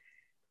Fund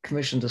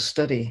commissioned a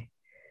study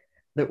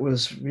that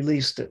was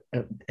released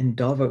in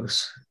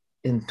Davos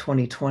in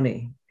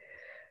 2020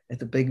 at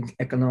the big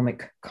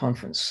economic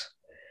conference,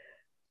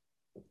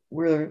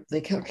 where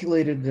they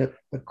calculated that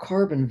the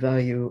carbon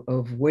value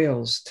of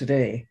whales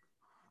today,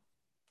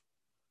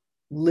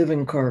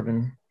 living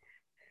carbon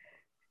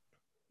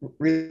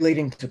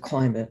relating to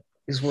climate,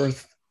 is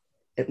worth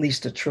at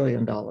least $1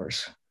 trillion.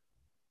 $1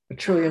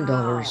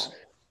 trillion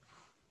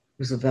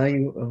is the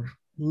value of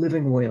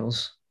living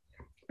whales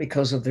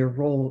because of their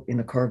role in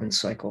the carbon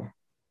cycle.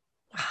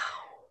 Wow.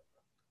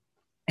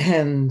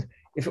 And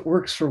if it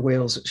works for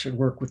whales, it should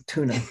work with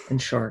tuna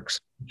and sharks,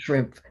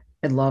 shrimp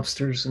and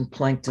lobsters and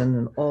plankton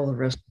and all the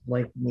rest of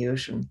life in the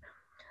ocean.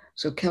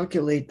 So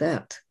calculate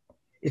that.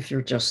 If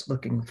you're just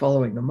looking,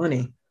 following the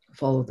money,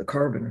 follow the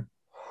carbon.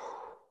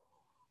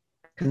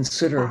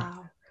 Consider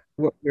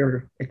what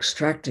we're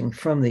extracting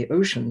from the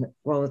ocean,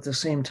 while at the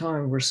same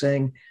time we're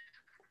saying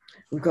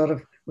we've got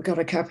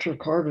to capture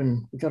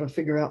carbon. We've got to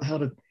figure out how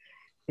to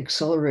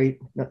accelerate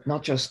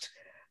not just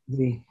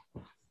the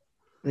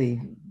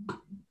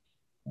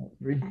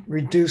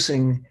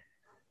reducing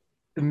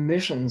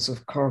emissions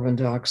of carbon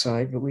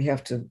dioxide, but we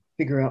have to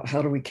figure out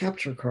how do we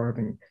capture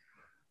carbon.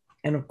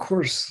 And of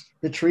course,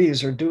 the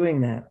trees are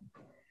doing that,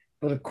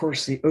 but of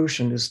course, the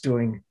ocean is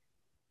doing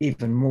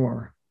even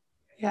more.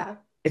 Yeah.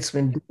 It's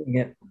been doing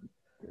it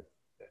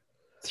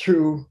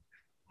through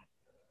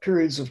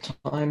periods of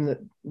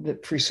time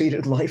that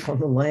preceded life on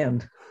the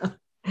land.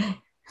 It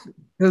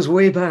goes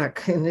way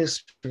back in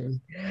history.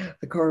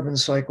 The carbon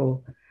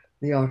cycle,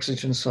 the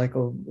oxygen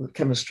cycle, the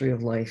chemistry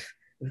of life,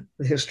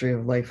 the history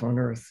of life on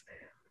Earth.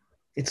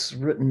 It's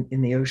written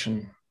in the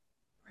ocean,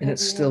 and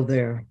it's still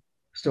there,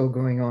 still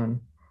going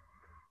on.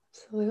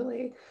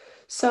 Absolutely.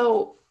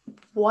 So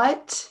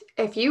what,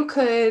 if you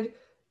could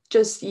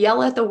just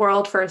yell at the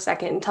world for a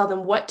second and tell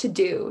them what to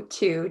do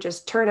to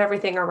just turn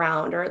everything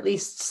around or at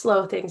least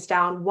slow things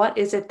down, what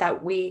is it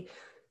that we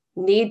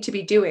need to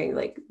be doing?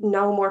 Like,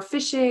 no more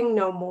fishing,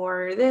 no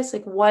more this,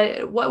 like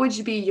what would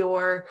you be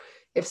your,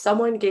 if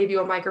someone gave you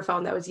a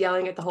microphone that was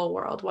yelling at the whole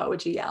world, what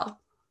would you yell?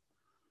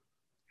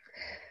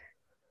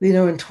 You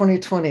know, in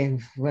 2020,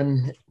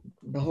 when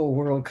the whole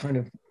world kind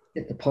of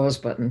hit the pause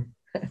button,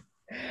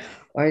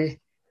 I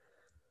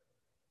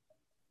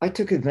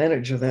took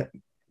advantage of that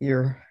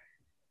year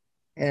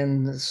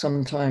and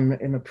sometime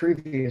in the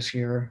previous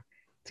year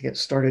to get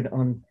started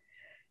on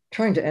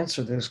trying to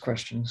answer those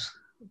questions.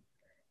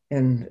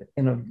 And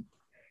in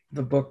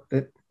the book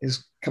that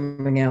is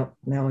coming out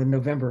now in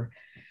November,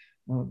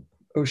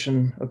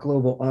 Ocean, A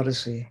Global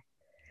Odyssey,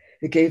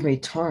 it gave me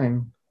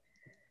time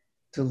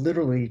to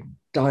literally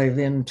dive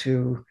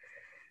into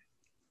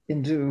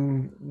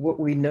what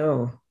we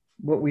know,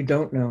 what we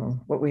don't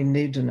know, what we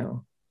need to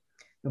know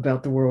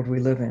about the world we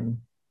live in,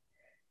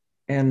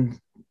 and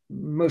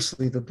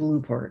mostly the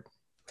blue part.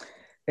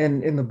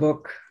 And in the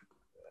book,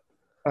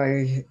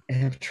 I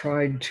have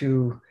tried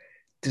to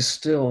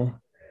distill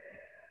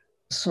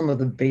some of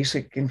the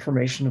basic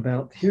information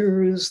about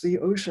here is the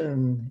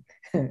ocean.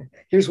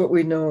 Here's what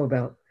we know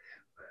about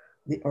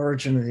the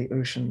origin of the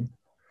ocean,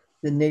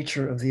 the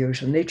nature of the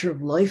ocean, nature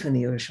of life in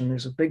the ocean.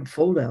 There's a big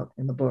fold out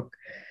in the book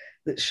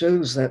that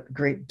shows that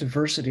great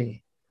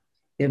diversity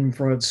in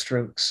broad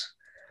strokes,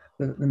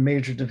 the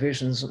major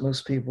divisions that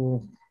most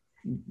people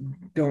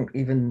don't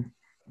even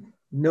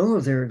know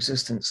of their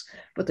existence,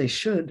 but they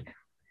should.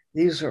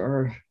 These are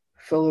our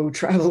fellow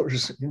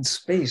travelers in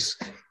space,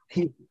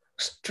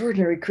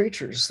 extraordinary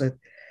creatures that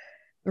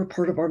are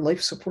part of our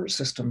life support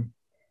system.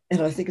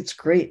 And I think it's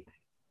great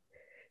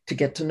to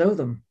get to know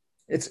them.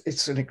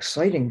 It's an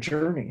exciting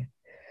journey.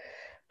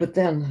 But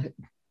then,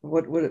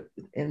 what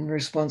in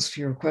response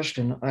to your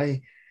question,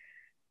 I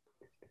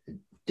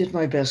did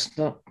my best,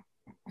 not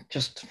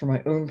just from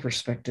my own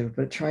perspective,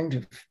 but trying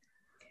to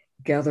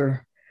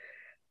gather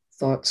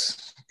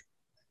thoughts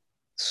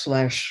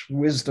slash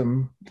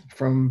wisdom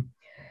from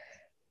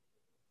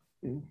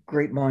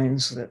great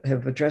minds that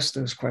have addressed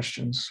those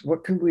questions.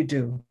 What can we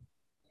do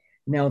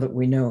now that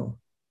we know?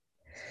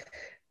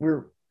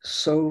 We're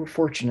so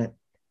fortunate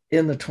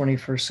in the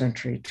 21st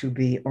century to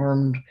be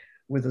armed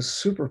with a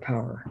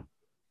superpower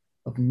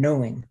of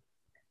knowing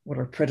what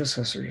our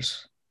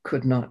predecessors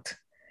could not.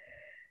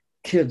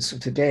 Kids of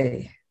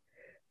today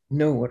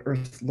know what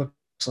Earth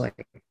looks like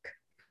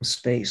from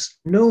space.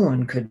 No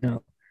one could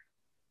know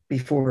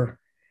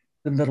before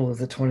the middle of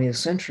the 20th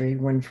century,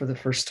 when for the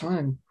first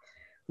time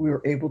we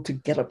were able to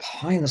get up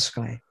high in the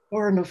sky,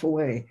 far enough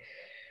away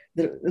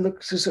that it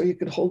looks as though you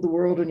could hold the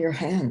world in your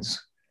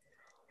hands.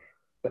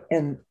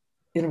 And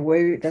in a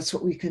way, that's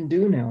what we can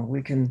do now.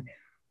 We can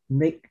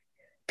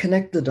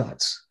connect the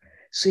dots,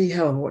 see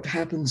how what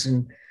happens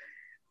in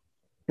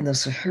the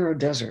Sahara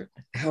Desert,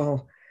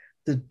 how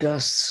the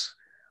dusts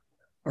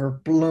are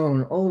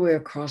blown all the way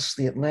across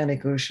the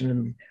Atlantic Ocean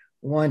and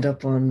wind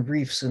up on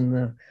reefs in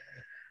the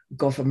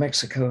Gulf of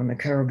Mexico and the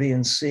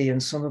Caribbean Sea,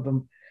 and some of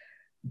them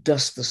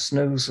dust the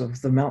snows of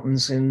the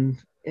mountains in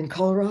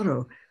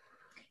Colorado.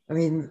 I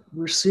mean,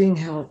 we're seeing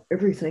how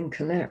everything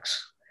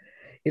connects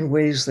in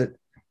ways that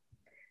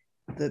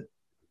the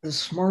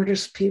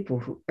smartest people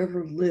who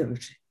ever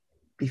lived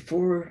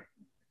before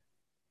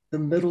the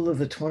middle of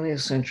the 20th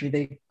century,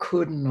 they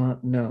could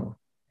not know.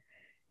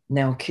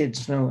 Now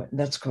kids know it.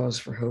 That's cause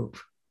for hope.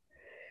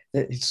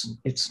 That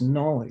it's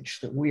knowledge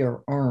that we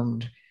are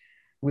armed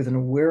with an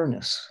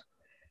awareness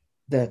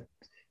that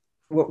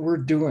what we're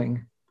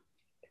doing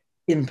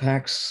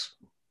impacts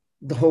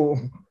the whole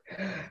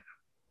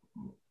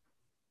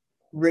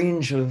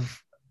range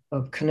of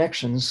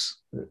connections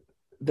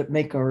that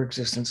make our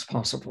existence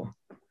possible.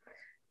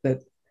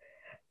 That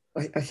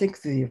I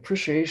think the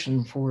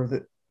appreciation for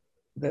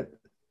that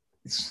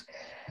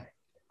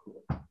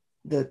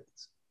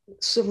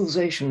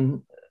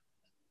civilization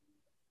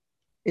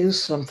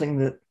is something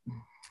that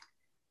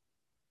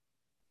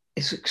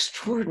is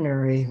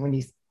extraordinary when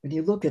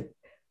you look at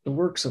the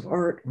works of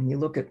art, when you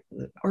look at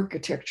the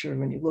architecture,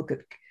 when you look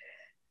at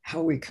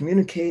how we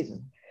communicate.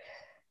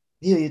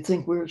 You'd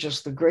think we're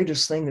just the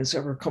greatest thing that's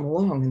ever come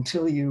along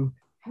until you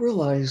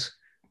realize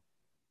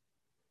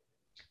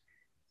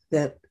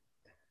that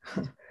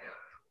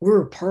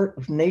we're a part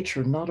of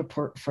nature, not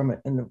apart from it.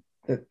 And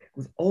that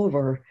with all of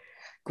our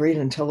great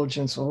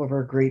intelligence, all of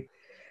our great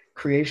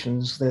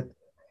creations, that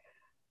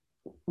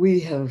we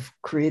have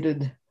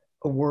created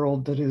a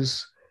world that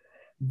is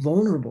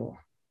vulnerable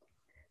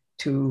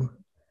to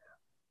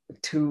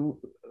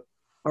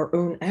our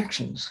own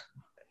actions.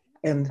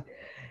 And it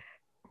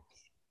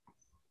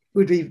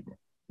would be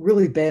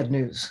really bad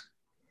news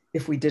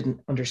if we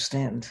didn't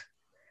understand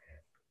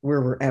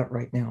where we're at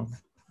right now,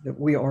 that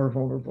we are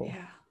vulnerable.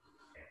 Yeah.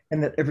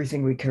 And that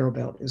everything we care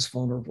about is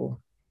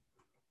vulnerable.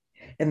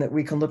 And that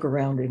we can look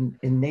around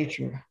in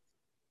nature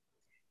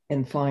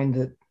and find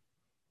that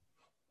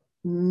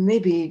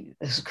maybe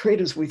as great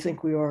as we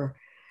think we are,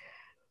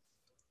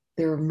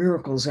 there are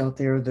miracles out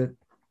there that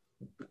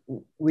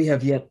we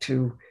have yet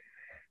to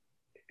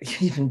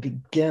even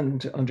begin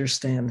to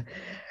understand.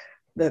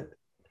 That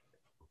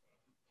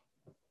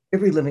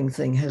every living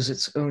thing has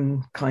its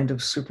own kind of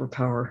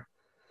superpower.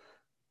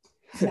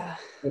 Yeah.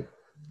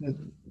 that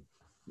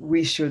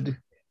we should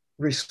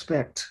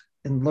respect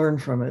and learn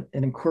from it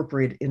and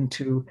incorporate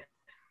into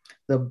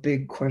the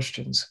big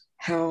questions.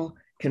 How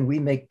can we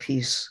make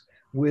peace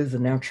with the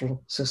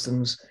natural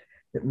systems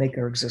that make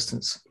our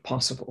existence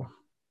possible?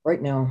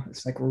 Right now,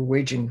 it's like we're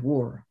waging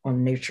war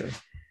on nature.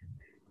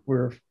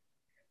 We're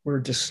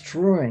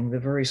destroying the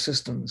very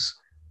systems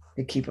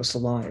that keep us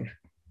alive.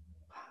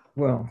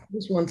 Well,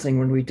 there's one thing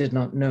when we did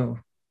not know,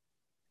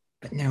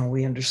 but now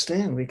we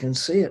understand, we can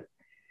see it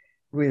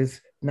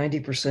with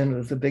 90%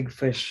 of the big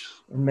fish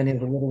and many of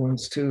the little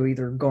ones too,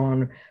 either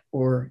gone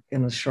or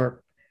in a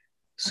sharp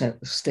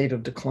state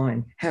of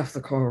decline. Half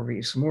the coral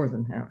reefs, more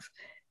than half,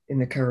 in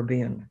the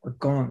Caribbean are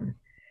gone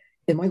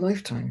in my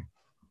lifetime.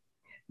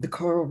 The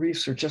coral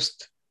reefs are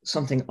just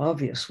something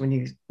obvious. When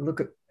you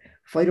look at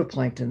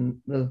phytoplankton,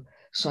 the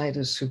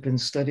scientists who've been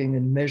studying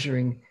and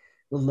measuring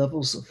the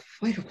levels of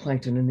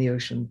phytoplankton in the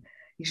ocean,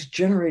 these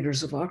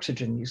generators of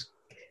oxygen, these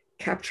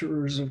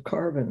capturers of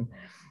carbon,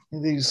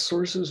 these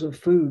sources of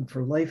food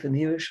for life in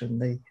the ocean,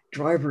 the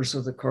drivers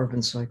of the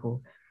carbon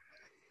cycle,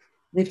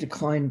 they've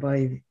declined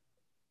by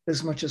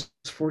as much as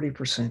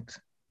 40%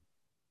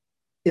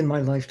 in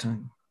my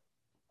lifetime.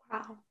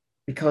 Wow.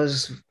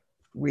 Because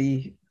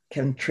we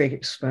can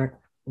trace back,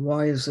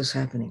 why is this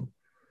happening?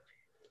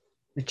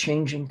 The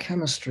changing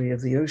chemistry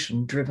of the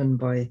ocean driven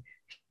by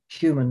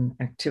human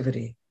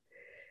activity.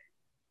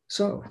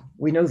 So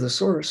we know the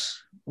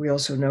source. We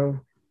also know,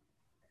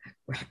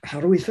 how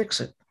do we fix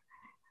it?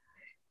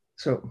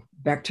 So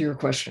back to your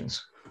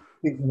questions.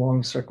 Big,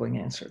 long, circling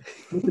answer.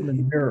 Look in the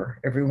mirror,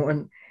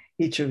 everyone,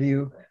 each of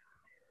you.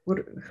 what,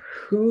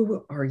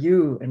 who are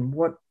you and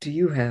what do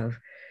you have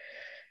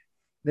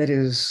that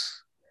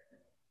is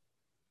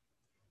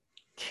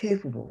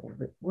capable,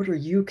 what are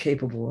you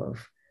capable of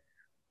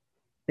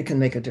that can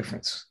make a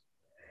difference?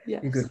 Be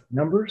good Yes. with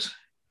numbers,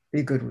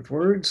 be good with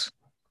words,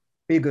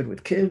 be good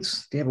with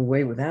kids, do you have a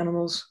way with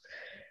animals?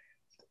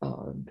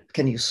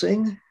 Can you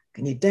sing?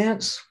 Can you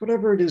dance?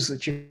 Whatever it is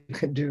that you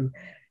can do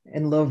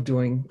and love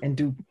doing and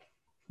do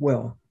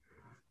well,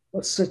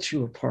 what sets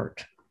you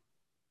apart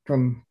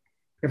from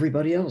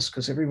everybody else?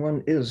 Because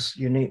everyone is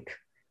unique.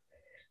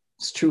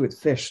 It's true with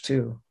fish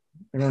too.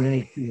 There aren't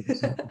any two of the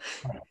same.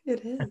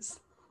 It is.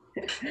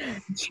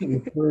 It's true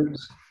with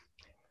birds.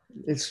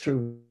 It's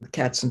true with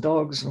cats and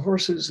dogs and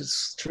horses.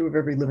 It's true of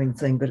every living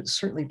thing, but it's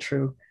certainly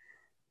true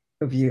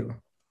of you,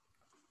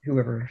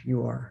 whoever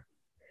you are.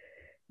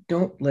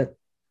 Don't let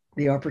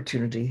the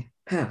opportunity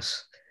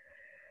pass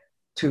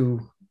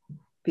to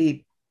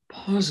be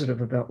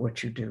positive about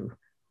what you do.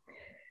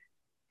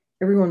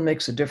 Everyone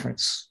makes a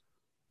difference.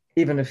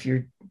 Even if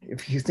you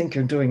think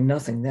you're doing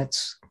nothing,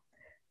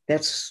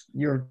 that's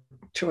your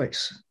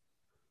choice.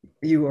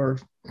 You are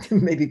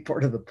maybe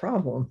part of the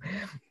problem.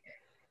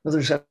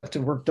 Others have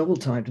to work double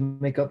time to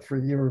make up for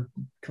your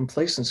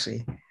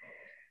complacency.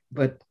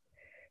 But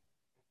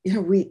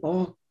we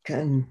all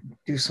can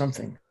do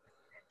something.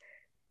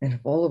 And if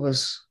all of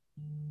us,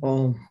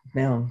 all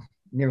now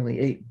nearly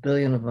 8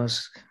 billion of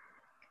us,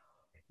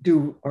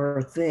 do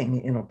our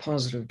thing in a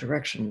positive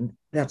direction,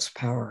 that's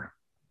power.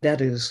 That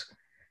is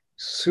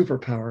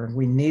superpower. And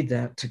we need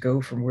that to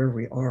go from where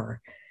we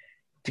are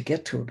to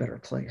get to a better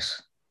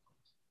place.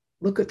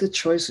 Look at the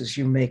choices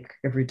you make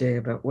every day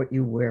about what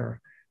you wear,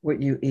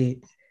 what you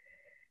eat,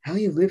 how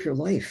you live your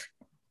life.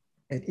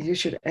 You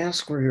should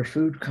ask where your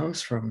food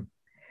comes from,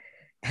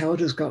 how it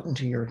has gotten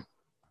to your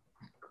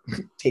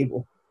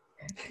table,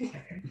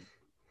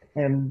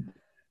 and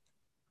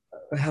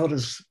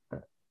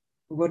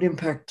what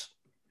impact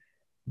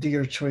do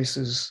your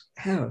choices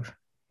have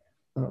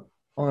uh,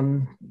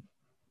 on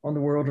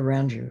the world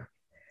around you?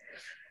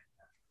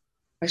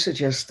 I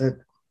suggest that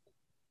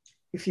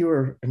if you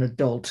are an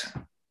adult,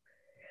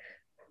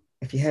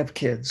 if you have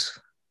kids,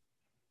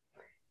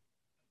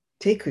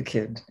 take a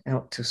kid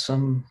out to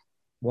some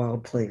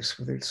wild place,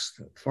 whether it's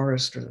the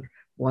forest or the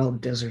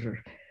wild desert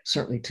or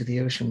certainly to the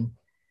ocean,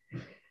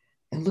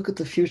 and look at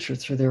the future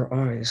through their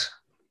eyes.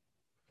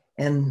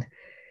 And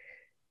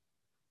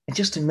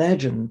just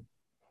imagine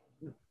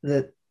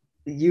that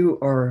you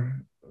are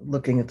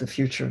looking at the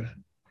future,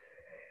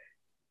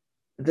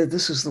 that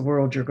this is the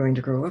world you're going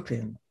to grow up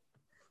in.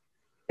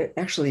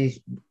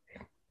 Actually,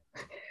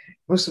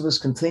 most of us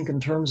can think in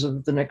terms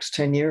of the next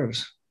 10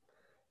 years,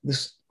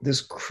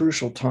 this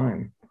crucial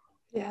time.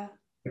 Yeah.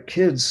 The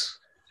kids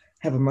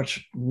have a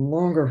much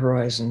longer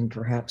horizon,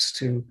 perhaps,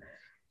 to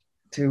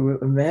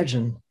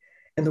imagine,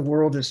 and the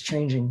world is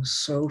changing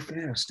so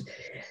fast.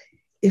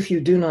 If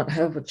you do not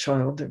have a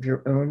child of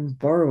your own,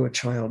 borrow a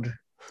child,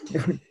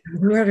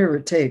 whatever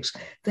it takes.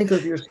 Think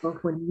of yourself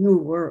when you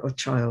were a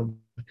child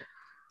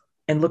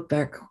and look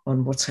back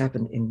on what's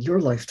happened in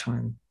your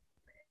lifetime.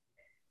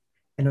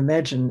 And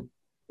imagine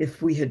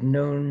if we had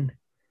known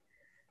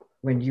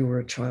when you were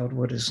a child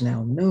what is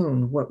now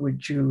known, what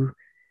would you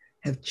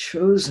have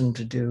chosen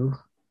to do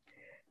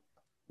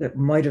that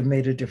might have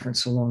made a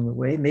difference along the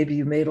way? Maybe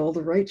you made all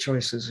the right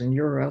choices and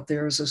you're out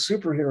there as a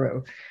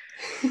superhero.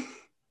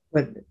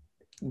 But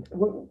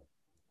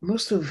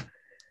most of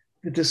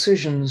the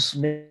decisions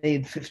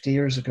made 50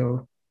 years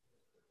ago,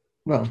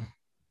 well,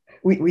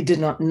 we did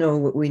not know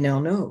what we now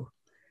know.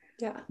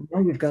 Yeah.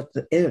 Now we've got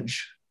the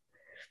edge.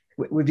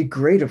 It would be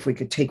great if we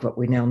could take what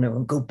we now know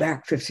and go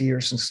back 50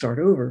 years and start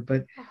over.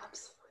 But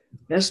the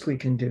best we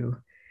can do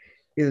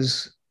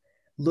is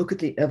look at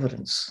the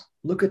evidence,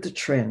 look at the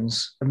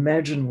trends,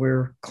 imagine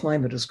where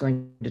climate is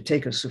going to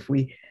take us if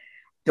we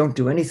don't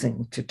do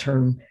anything to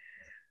turn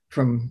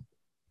from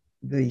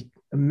the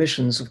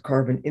emissions of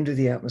carbon into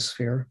the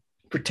atmosphere,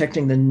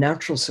 protecting the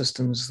natural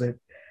systems that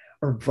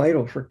are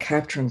vital for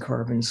capturing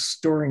carbon,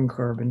 storing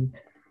carbon.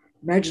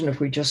 Imagine if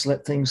we just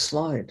let things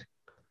slide.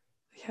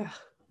 Yeah.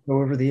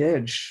 Go over the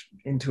edge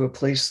into a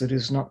place that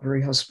is not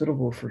very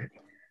hospitable for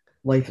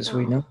life as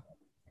we know.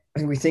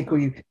 And we think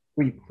we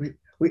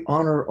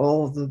honor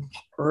all the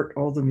art,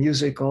 all the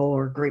music, all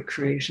our great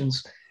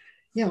creations.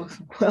 Yeah,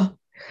 well,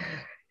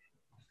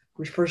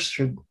 we first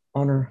should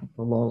honor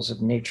the laws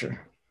of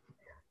nature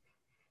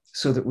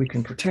so that we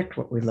can protect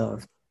what we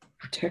love,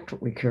 protect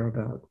what we care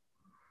about,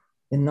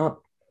 and not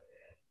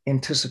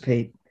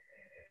anticipate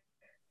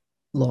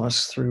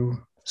loss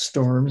through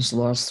storms,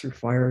 loss through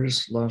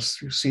fires, loss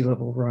through sea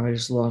level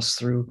rise, loss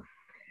through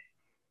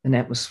an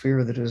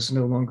atmosphere that is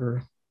no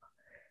longer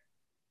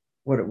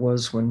what it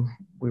was when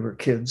we were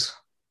kids.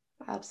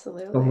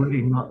 Absolutely.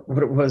 Already not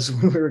what it was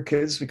when we were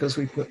kids because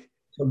we put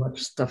so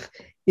much stuff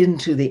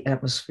into the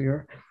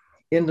atmosphere,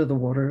 into the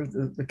water.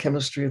 The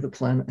chemistry of the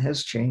planet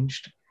has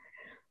changed.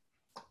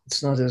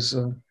 It's not as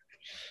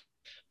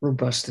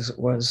robust as it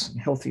was,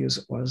 healthy as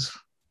it was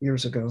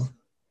years ago.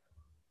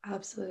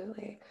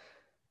 Absolutely.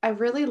 I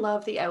really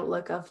love the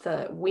outlook of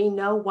we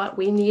know what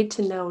we need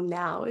to know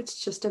now. It's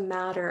just a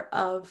matter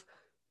of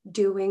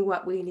doing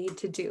what we need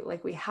to do.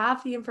 Like we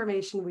have the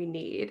information we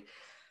need.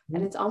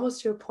 And it's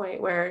almost to a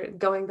point where,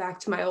 going back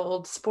to my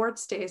old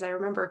sports days, I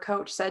remember a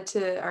coach said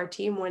to our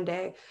team one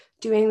day,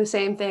 doing the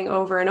same thing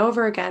over and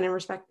over again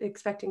and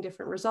expecting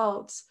different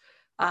results.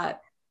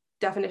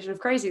 Definition of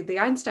crazy, the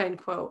Einstein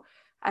quote.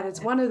 And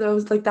it's one of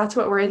those, like, that's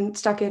what we're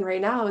stuck in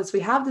right now, is we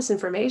have this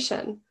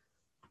information.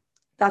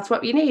 That's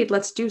what we need.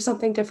 Let's do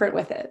something different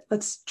with it.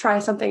 Let's try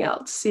something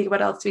else, see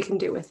what else we can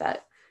do with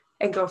it,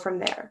 and go from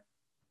there.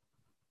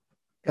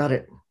 Got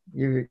it.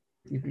 You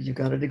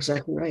got it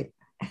exactly right.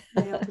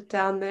 Nailed it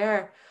down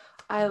there.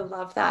 I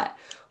love that.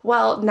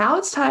 Well, now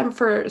it's time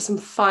for some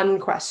funner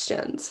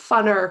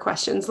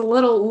questions, a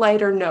little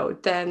lighter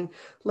note than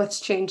let's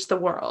change the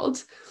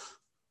world.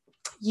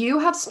 You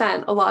have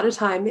spent a lot of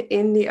time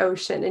in the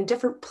ocean, in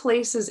different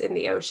places in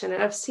the ocean,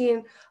 and I've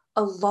seen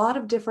a lot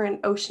of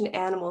different ocean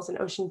animals and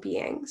ocean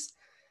beings.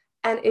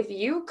 And if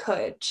you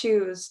could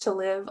choose to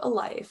live a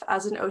life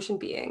as an ocean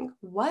being,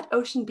 what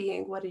ocean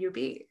being would you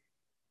be?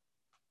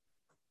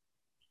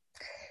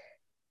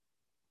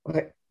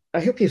 I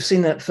hope you've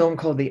seen that film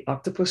called The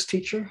Octopus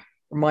Teacher,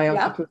 or My Yep.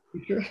 Octopus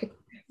Teacher. Wouldn't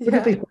Yeah.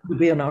 it be fun to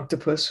be an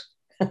octopus?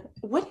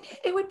 Wouldn't it?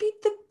 It would be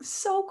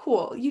so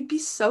cool. You'd be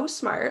so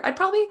smart. I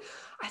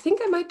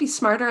think I might be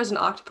smarter as an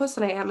octopus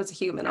than I am as a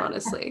human,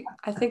 honestly.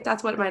 I think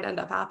that's what might end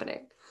up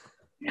happening.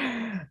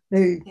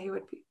 They They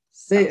would be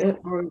so they cool.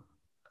 are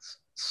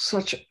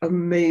such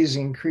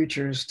amazing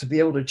creatures to be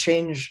able to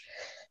change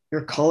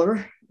your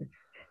color,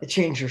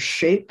 change your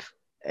shape,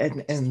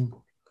 and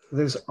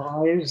those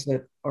eyes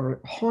that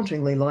are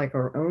hauntingly like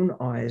our own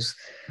eyes.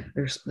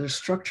 Their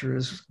structure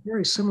is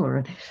very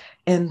similar,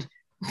 and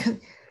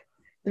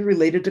they're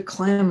related to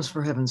clams,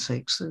 for heaven's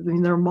sakes. I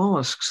mean, they're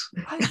mollusks.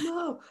 I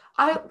know.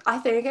 I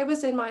think I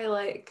was in my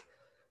like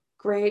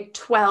grade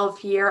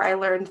 12 year, I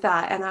learned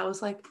that, and I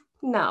was like,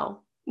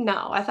 no,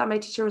 no. I thought my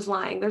teacher was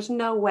lying. There's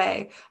no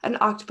way an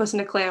octopus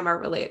and a clam are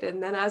related.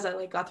 And then as I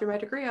like got through my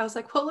degree, I was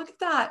like, well, look at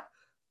that.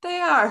 They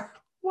are.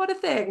 What a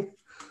thing.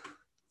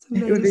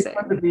 It's It would be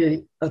fun to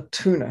amazing. be a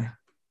tuna.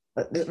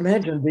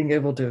 Imagine being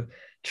able to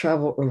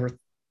travel over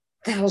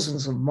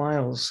thousands of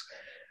miles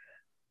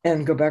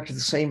and go back to the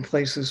same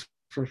places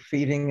for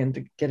feeding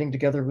and getting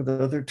together with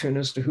the other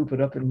tunas to hoop it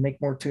up and make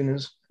more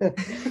tunas.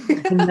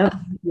 In the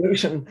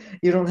ocean,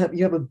 you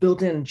have a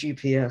built-in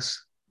GPS.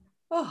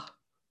 Oh,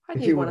 I If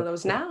need you one of will,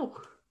 those now.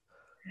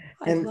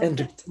 I and love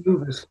to it.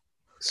 move is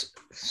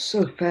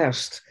so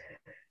fast.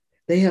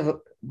 They have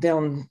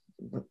down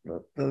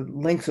the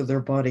length of their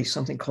body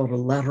something called a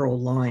lateral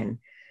line.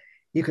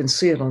 You can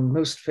see it on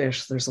most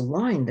fish. There's a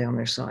line down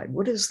their side.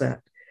 What is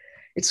that?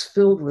 It's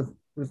filled with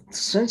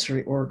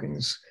sensory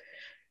organs.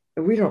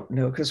 We don't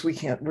know because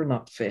we're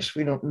not fish.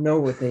 We don't know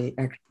what they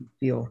actually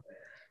feel.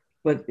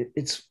 But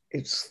it's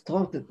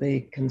thought that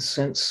they can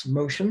sense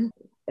motion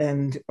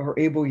and are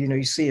able,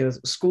 you see a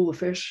school of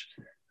fish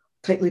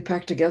tightly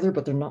packed together,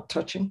 but they're not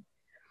touching.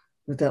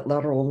 That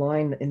lateral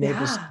line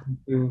enables Yeah.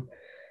 them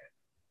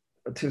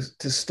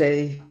to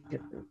stay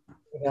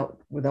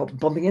without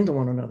bumping into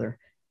one another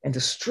and to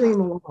stream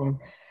along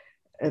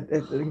at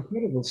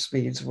incredible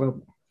speeds.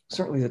 Well,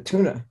 certainly the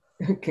tuna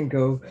can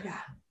go Yeah.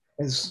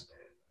 as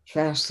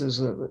fast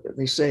as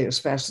they say, as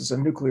fast as a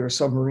nuclear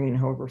submarine,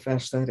 however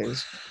fast that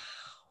is.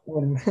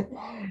 And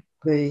Wow.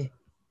 they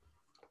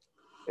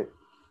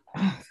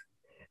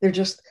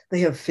they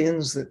have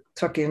fins that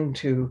tuck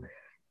into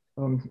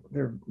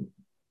their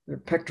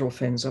pectoral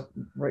fins up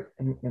right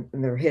in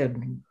their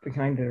head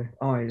behind their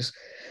eyes,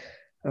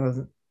 uh,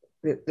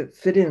 that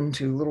fit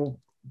into little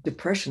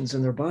depressions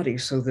in their body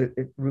so that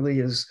it really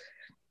is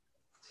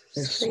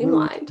smooth,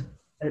 Streamlined.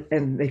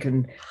 and they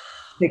can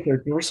take their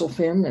dorsal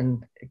fin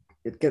and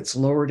it gets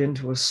lowered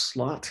into a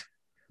slot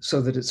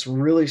so that it's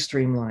really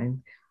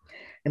streamlined,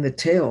 and the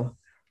tail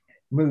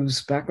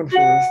moves back and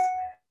forth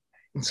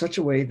in such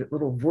a way that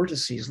little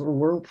vortices, little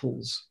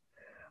whirlpools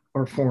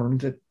are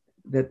formed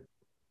that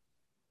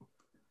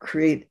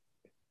create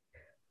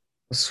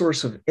a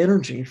source of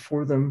energy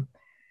for them,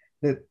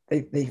 that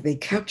they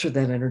capture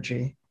that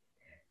energy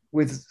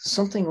with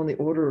something on the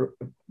order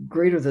of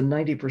greater than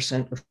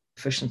 90%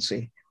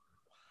 efficiency.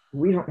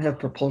 We don't have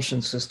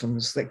propulsion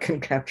systems that can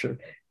capture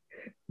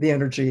the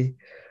energy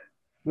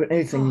with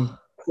anything Oh,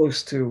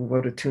 close to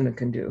what a tuna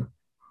can do.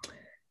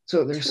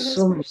 So there's tunas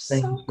so are many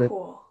things so that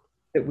cool.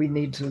 we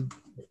need to,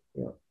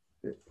 you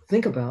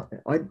think about.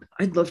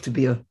 I'd love to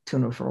be a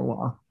tuna for a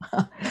while.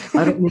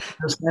 I don't need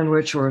a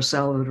sandwich or a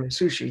salad or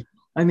sushi.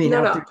 I mean,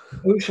 No, out there no.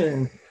 in the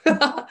ocean,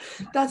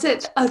 That's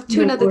it. A no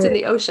tuna that's in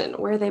way. the ocean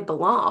where they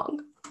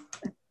belong.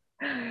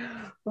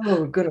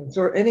 Oh, goodness.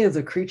 Or any of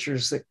the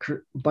creatures that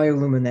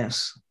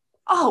bioluminesce.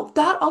 Oh,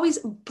 that always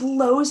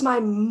blows my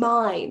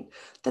mind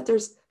that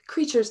there's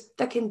creatures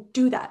that can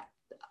do that.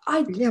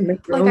 I Yeah,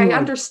 make their like own I light.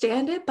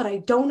 understand it, but I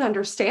don't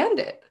understand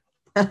it.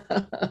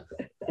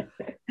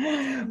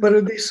 But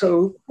it'd be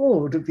so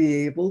cool to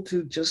be able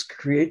to just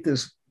create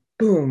this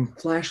boom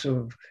flash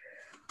of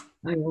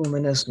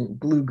bioluminescent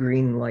blue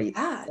green light.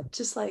 Yeah,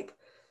 just like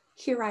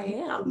here I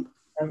am.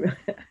 I'm,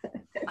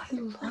 I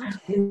love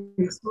it.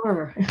 you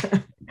are.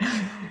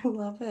 I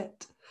love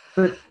it.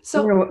 But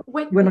So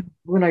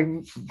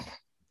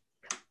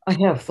I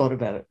have thought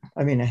about it.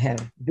 I mean, I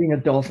have. Being a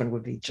dolphin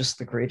would be just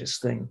the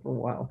greatest thing for a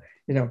while.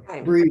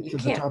 Breathe you to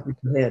the can't. top of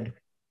your head.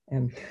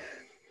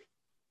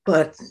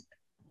 But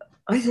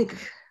I think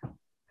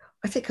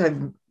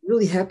I'm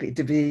really happy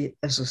to be,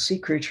 as a sea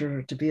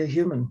creature, to be a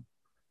human.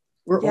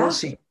 We're all Yeah,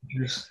 sea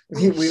creatures.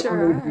 we We all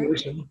sure need the are.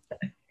 ocean,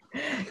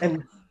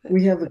 and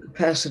we have the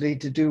capacity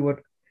to do what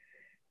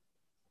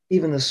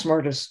even the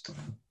smartest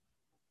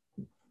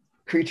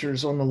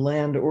creatures on the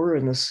land or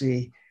in the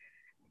sea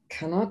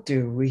cannot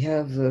do. We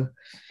have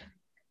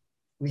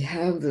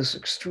this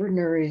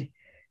extraordinary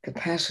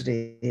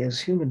capacity as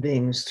human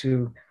beings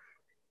to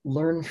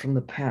learn from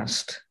the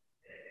past.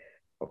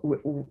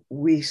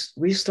 We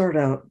start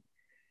out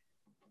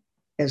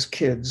as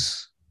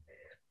kids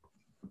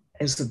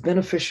as the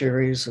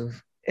beneficiaries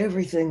of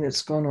everything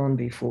that's gone on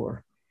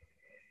before.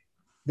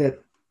 That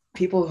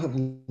people have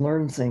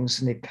learned things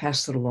and they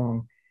passed it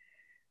along.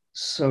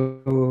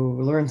 So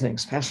learn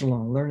things, pass it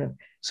along, learn it.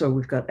 So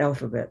we've got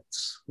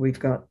alphabets, we've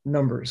got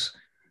numbers,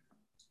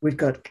 we've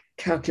got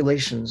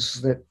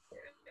calculations that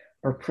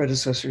our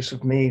predecessors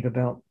have made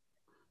about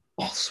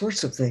all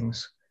sorts of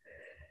things.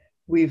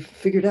 We've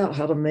figured out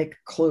how to make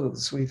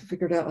clothes. We've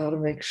figured out how to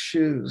make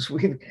shoes.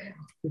 We've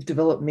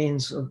developed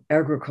means of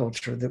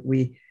agriculture that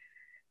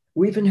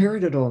we've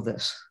inherited all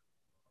this.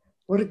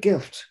 What a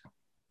gift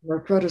from our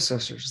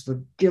predecessors,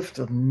 the gift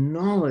of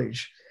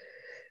knowledge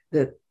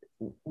that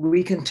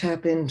we can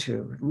tap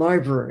into,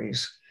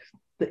 libraries,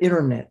 the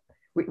internet.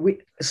 We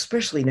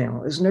especially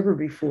now, as never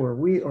before,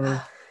 we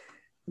are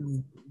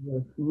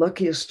the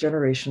luckiest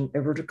generation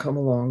ever to come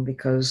along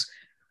because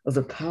of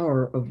the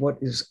power of what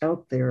is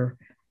out there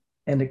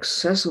and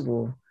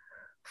accessible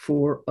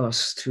for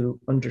us to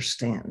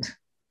understand.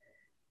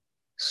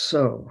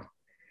 So,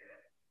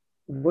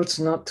 what's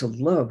not to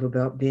love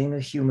about being a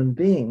human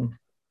being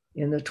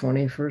in the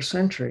 21st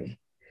century?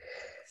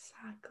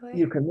 Exactly.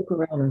 You can look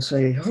around and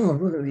say, oh,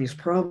 look at these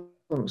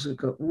problems. We've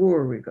got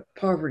war, we've got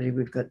poverty,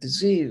 we've got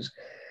disease.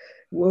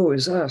 Woe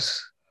is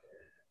us.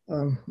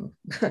 Um,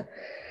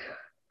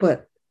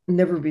 but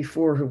never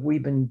before have we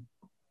been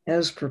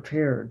as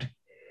prepared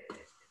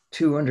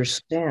to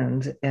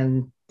understand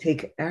and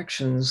take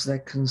actions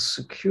that can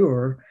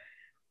secure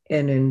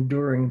an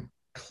enduring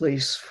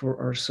place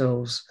for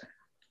ourselves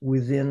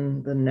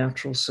within the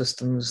natural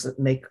systems that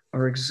make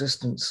our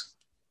existence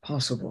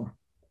possible.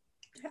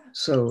 Yeah.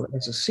 So,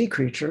 as a sea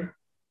creature,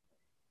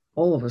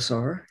 all of us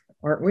are,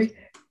 aren't we?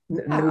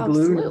 Yeah, No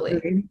blue, no absolutely.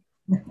 green.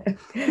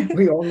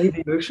 We all need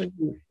the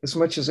ocean as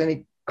much as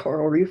any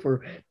coral reef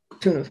or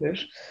tuna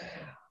fish.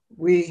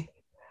 We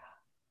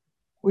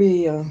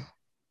we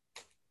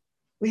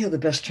we have the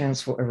best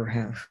chance we'll ever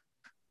have.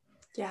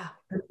 Yeah.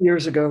 50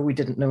 years ago, we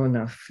didn't know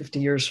enough. 50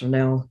 years from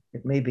now,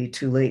 it may be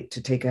too late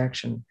to take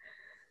action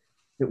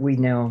that we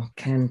now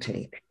can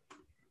take.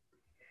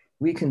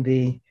 We can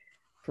be,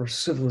 for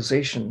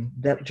civilization,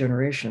 that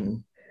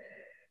generation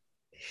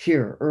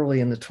here early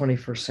in the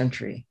 21st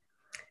century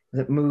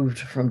that moved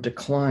from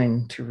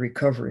decline to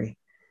recovery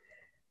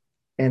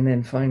and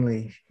then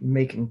finally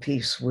making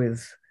peace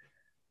with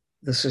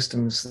the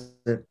systems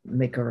that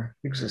make our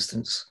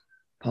existence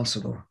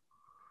possible.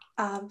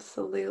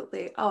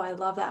 Absolutely. Oh, I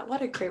love that.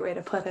 What a great way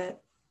to put it.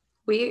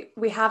 We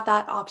have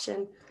that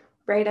option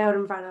right out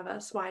in front of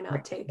us. Why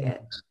not take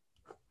it?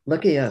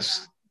 Lucky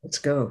us. Let's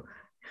go.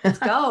 Let's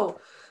go.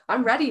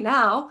 I'm ready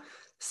now.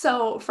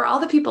 So, for all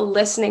the people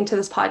listening to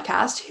this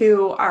podcast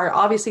who are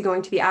obviously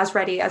going to be as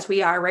ready as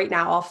we are right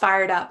now, all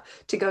fired up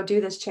to go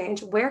do this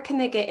change, where can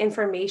they get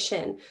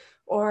information,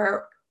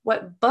 or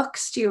what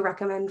books do you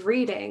recommend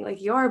reading,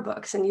 like your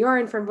books and your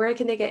info? Where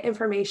can they get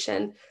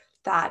information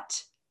that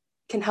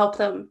can help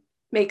them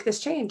make this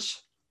change?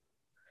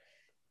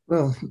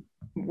 Well,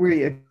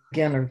 we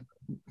again are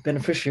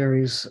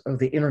beneficiaries of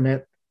the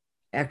internet,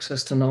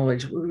 access to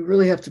knowledge. We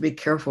really have to be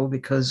careful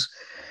because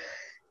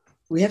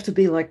we have to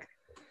be like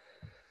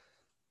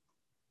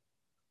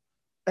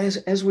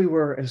as we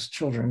were as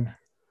children.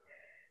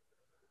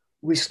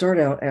 We start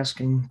out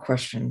asking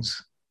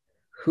questions: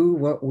 who,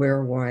 what,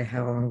 where, why,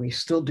 how, and we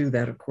still do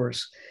that, of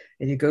course.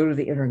 And you go to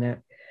the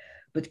internet,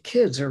 but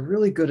kids are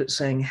really good at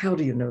saying, "How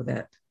do you know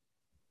that?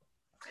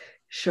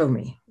 Show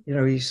me."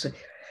 You say,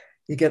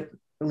 you get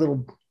a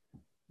little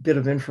bit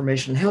of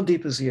information. How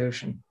deep is the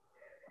ocean?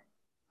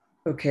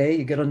 Okay,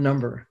 you get a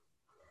number.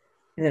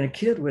 And then a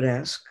kid would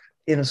ask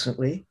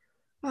innocently,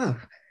 "Oh,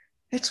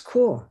 that's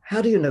cool.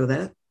 How do you know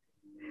that?"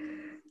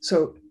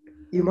 So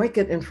you might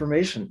get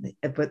information,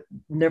 but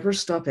never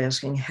stop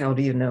asking, "How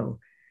do you know?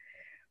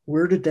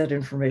 Where did that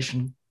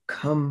information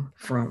come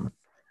from?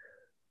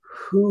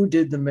 Who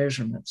did the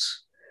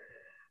measurements?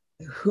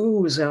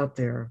 Who was out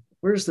there?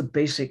 Where's the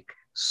basic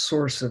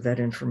source of that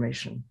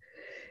information?"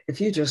 If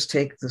you just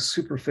take the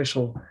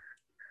superficial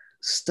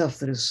stuff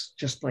that is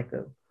just like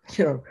a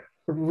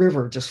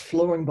river just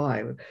flowing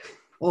by with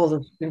all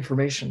this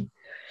information,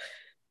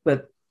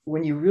 but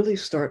when you really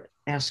start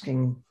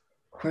asking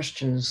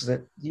questions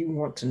that you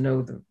want to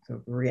know the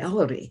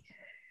reality.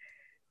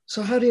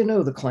 So how do you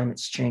know the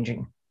climate's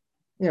changing?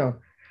 You know,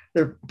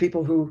 there are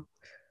people who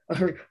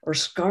are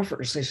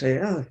scoffers. They say,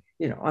 oh,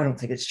 you know, I don't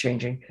think it's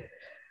changing.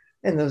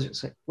 And those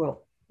say,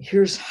 well,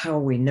 here's how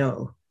we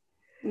know.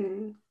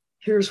 Mm.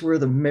 Here's where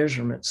the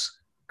measurements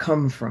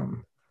come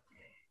from.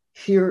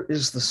 Here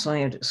is the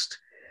scientist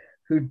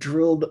who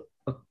drilled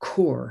a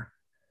core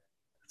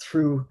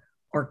through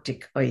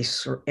Arctic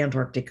ice or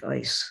Antarctic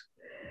ice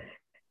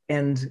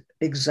and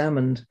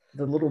examined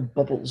the little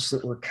bubbles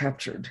that were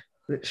captured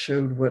that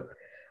showed what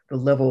the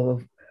level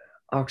of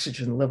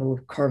oxygen, level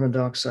of carbon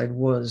dioxide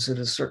was at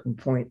a certain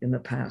point in the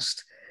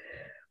past.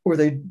 Or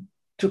they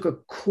took a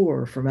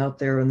core from out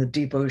there in the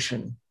deep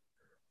ocean,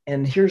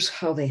 and here's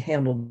how they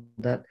handled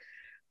that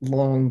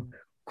long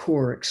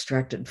core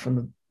extracted from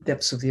the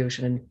depths of the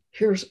ocean. And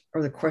here's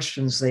are the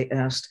questions they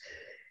asked,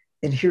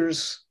 and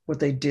here's what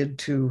they did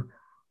to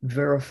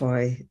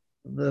verify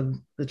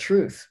the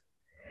truth.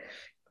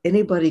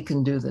 Anybody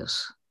can do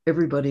this.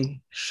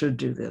 Everybody should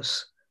do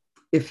this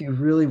if you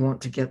really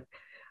want to get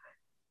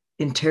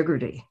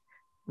integrity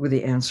with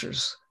the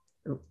answers.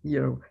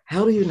 You know,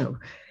 how do you know?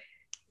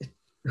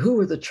 Who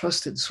are the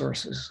trusted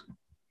sources?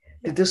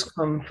 Did this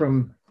come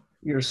from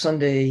your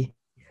Sunday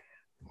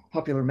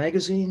popular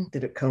magazine?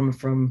 Did it come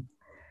from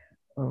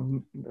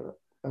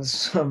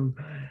some,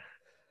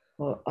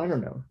 well, I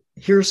don't know,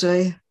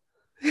 hearsay?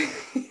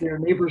 Your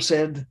neighbor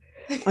said,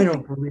 I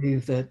don't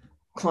believe that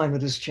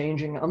climate is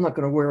changing. I'm not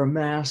going to wear a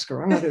mask,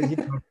 or I'm not going to, you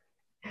know.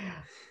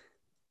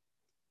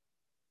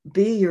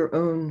 Be your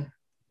own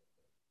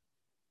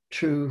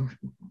true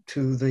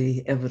to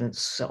the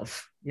evidence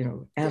self, you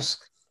know,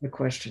 ask the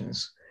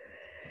questions.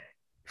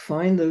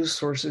 Find those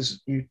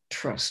sources you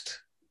trust.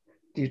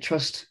 Do you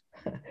trust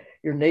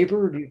your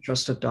neighbor, or do you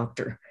trust a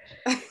doctor?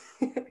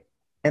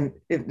 And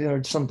there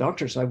are some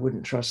doctors I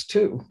wouldn't trust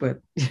too, but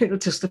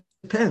it just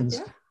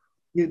depends.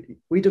 Yeah.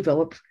 We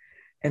develop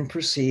and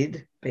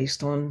proceed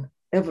based on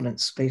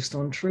evidence, based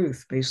on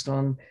truth, based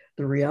on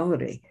the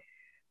reality,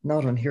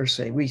 not on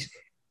hearsay. We,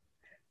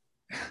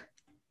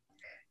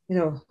 you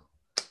know,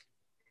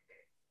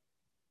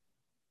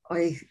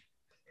 I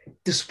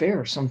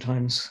despair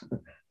sometimes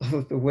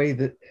of the way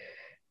that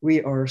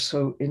we are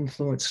so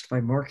influenced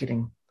by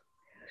marketing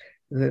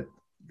that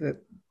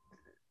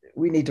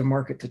we need to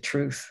market the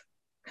truth.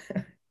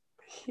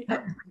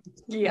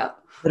 Yeah.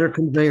 That are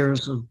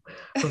conveyors of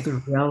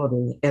the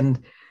reality,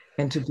 and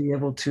to be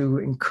able to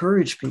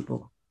encourage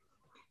people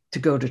to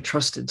go to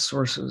trusted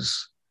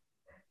sources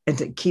and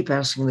to keep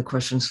asking the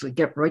questions to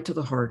get right to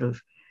the heart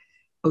of,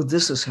 oh,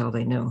 this is how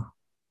they know.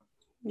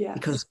 Yes.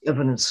 Because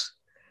evidence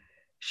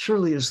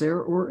surely is there,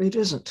 or it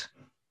isn't.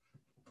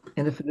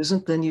 And if it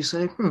isn't, then you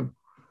say,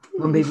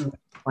 well, maybe we'll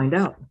find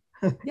out.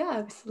 Yeah,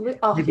 absolutely.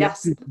 Oh,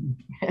 yes.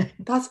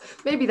 That's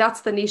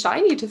the niche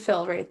I need to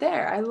fill right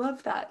there. I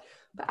love that.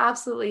 But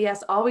absolutely,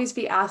 yes. Always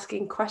be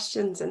asking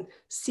questions and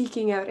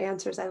seeking out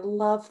answers. I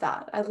love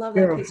that. I love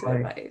that piece of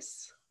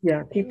advice.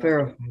 Yeah, keep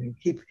verifying.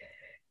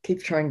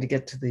 Keep trying to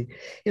get to the,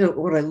 you know,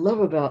 what I love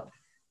about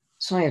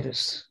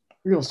scientists,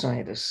 real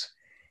scientists,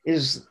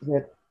 is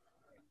that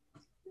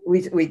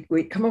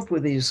we come up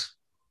with these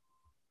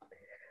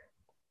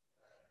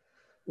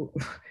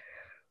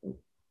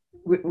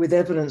with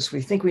evidence.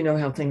 We think we know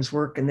how things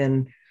work, and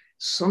then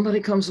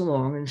somebody comes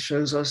along and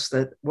shows us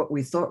that what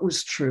we thought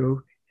was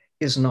true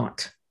is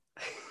not.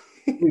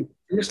 We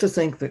used to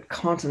think that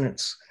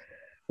continents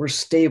were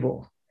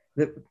stable,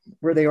 that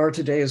where they are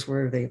today is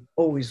where they've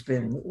always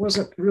been. It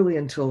wasn't really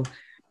until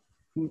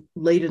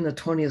late in the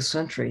 20th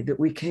century that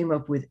we came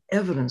up with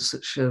evidence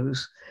that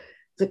shows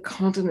that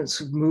continents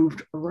have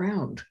moved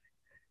around,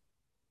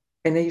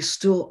 and they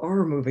still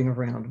are moving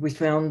around. We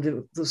found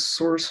the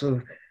source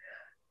of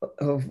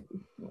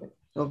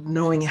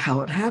knowing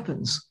how it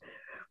happens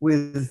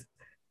with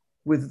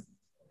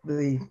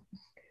the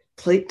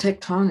plate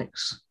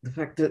tectonics, the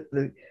fact that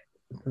the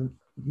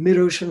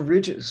mid-ocean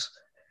ridges,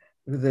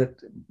 that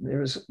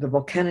there's the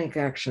volcanic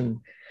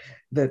action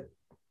that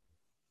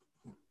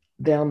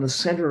down the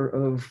center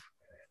of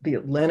the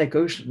Atlantic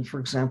Ocean, for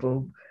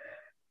example,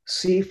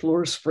 sea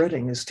floor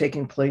spreading is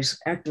taking place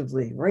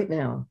actively right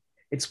now.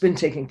 It's been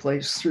taking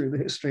place through the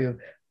history of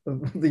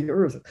the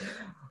Earth.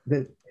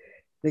 That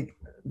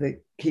they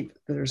keep,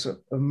 there's a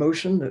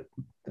motion that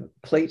the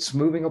plates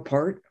moving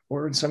apart,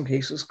 or in some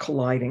cases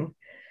colliding,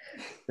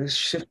 this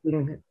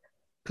shifting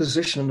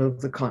position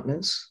of the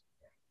continents.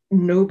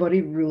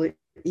 Nobody really,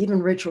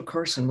 even Rachel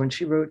Carson, when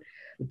she wrote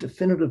a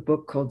definitive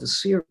book called The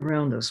Sea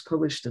Around Us,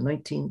 published in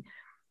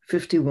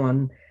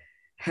 1951,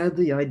 had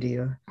the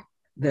idea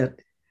that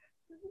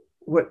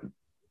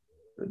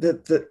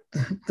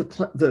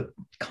the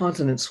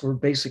continents were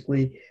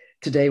basically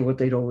today what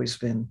they'd always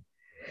been.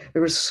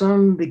 There was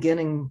some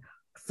beginning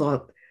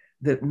thought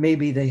that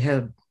maybe they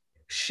had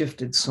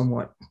shifted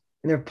somewhat,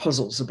 and there are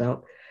puzzles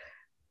about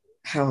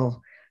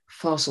how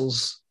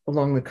fossils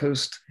along the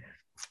coast,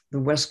 the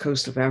west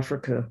coast of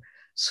Africa,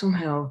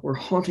 somehow were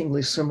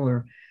hauntingly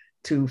similar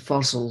to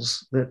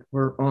fossils that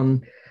were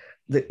on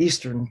the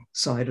eastern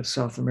side of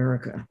South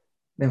America.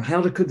 Now,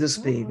 how could this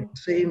be? The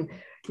same,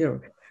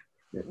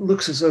 it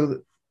looks as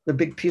though the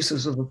big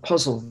pieces of the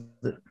puzzle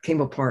that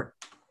came apart.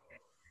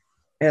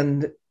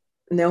 And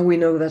now we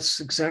know that's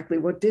exactly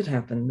what did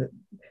happen. That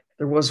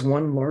there was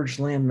one large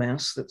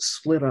landmass that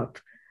split up.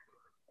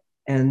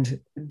 And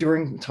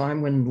during the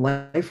time when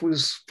life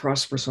was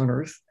prosperous on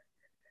Earth,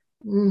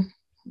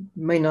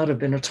 may not have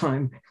been a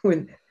time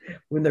when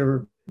there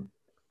were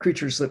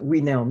creatures that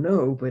we now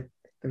know, but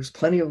there's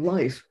plenty of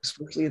life,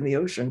 especially in the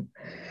ocean.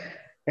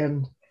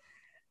 And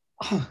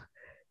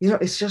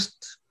it's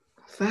just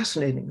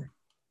fascinating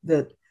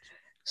that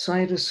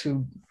scientists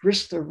who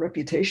risk their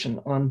reputation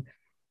on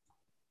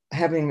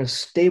having a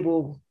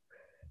stable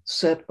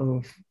set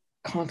of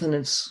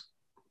continents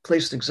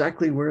placed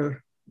exactly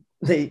where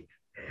they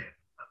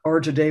are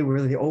today,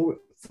 where they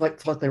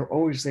thought they were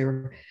always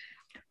there,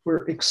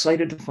 were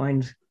excited to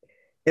find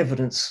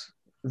evidence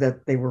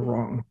that they were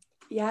wrong.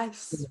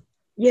 Yes.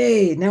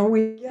 Yay, now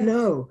we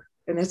know.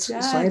 And that's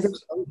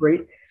scientists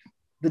celebrate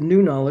the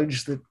new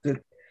knowledge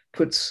that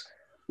puts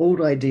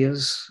old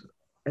ideas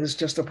as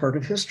just a part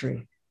of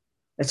history.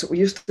 That's what we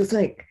used to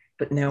think.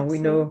 But now we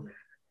know,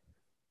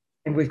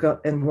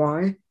 and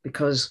why?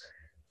 Because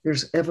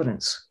there's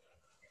evidence.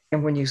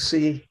 And when you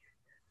see,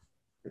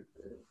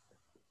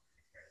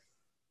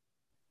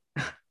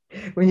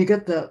 when you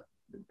get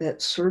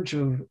that surge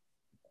of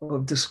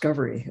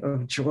discovery,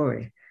 of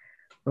joy,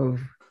 of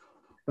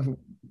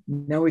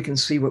now we can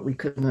see what we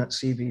could not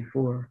see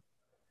before.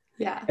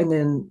 Yeah. And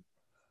then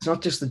it's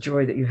not just the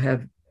joy that you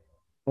have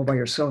all by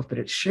yourself, but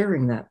it's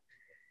sharing that.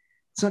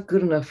 It's not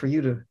good enough for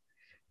you to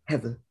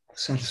have the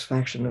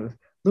satisfaction of,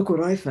 look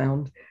what I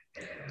found,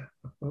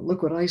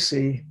 look what I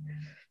see,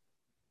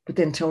 but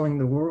then telling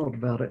the world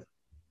about it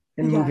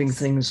and moving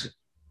things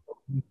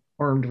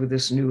armed with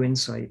this new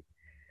insight.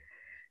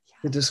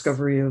 The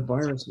discovery of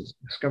viruses,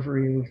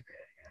 discovery of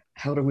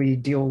how do we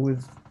deal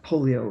with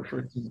polio, for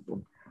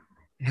example?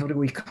 How do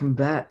we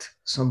combat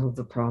some of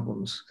the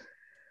problems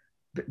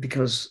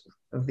because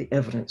of the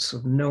evidence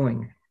of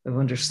knowing, of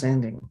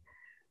understanding,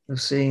 of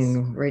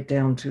seeing right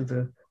down to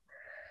the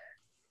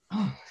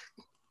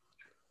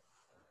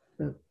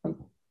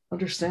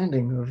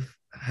understanding of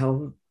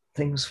how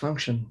things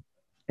function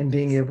and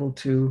being able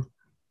to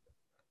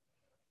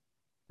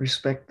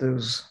respect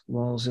those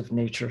laws of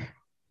nature.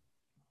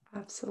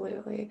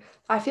 Absolutely.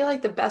 I feel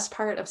like the best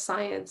part of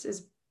science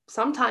is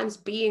sometimes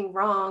being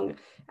wrong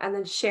and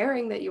then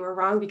sharing that you were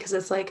wrong, because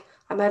it's like,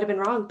 I might have been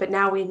wrong, but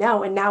now we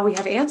know, and now we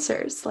have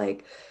answers,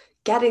 like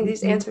getting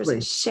these answers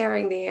and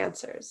sharing the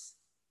answers.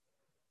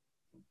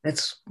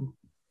 That's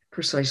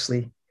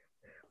precisely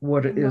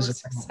what it is.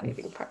 Most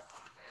exciting part.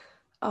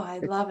 Oh, I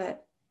love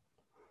it.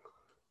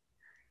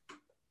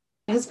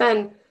 It has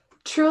been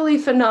truly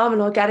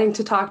phenomenal getting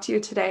to talk to you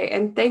today.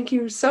 And thank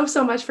you so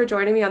much for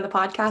joining me on the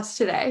podcast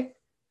today.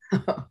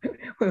 Well,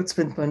 it's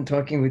been fun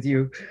talking with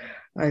you.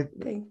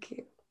 Thank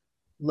you.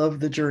 Love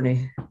the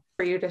journey.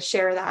 For you to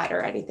share that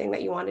or anything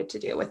that you wanted to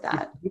do with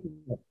that.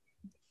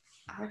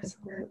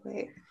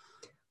 Absolutely.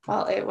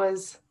 Well, it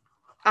was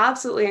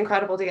absolutely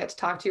incredible to get to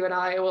talk to you, and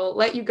I will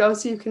let you go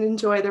so you can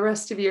enjoy the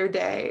rest of your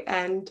day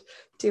and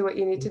do what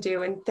you need to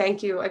do. And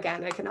thank you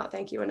again. I cannot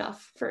thank you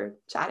enough for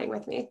chatting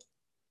with me.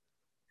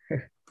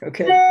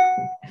 Okay.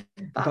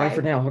 Bye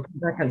for now.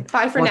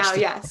 Bye for now.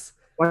 Yes.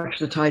 Watch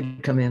the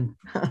tide come in.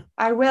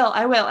 I will.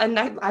 And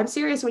I'm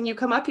serious. When you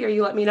come up here,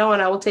 you let me know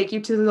and I will take you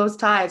to those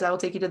tides. I will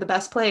take you to the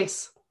best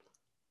place.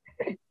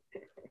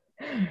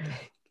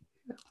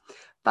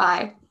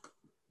 Bye.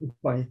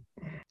 Bye.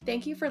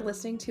 Thank you for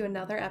listening to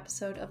another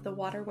episode of the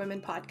Water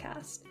Women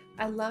podcast.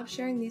 I love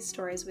sharing these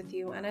stories with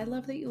you, and I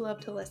love that you love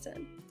to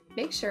listen.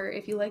 Make sure,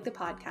 if you like the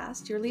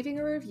podcast, you're leaving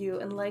a review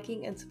and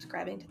liking and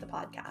subscribing to the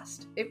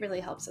podcast. It really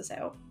helps us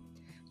out.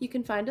 You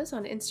can find us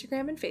on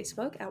Instagram and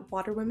Facebook at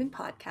Water Women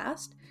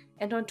Podcast,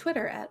 and on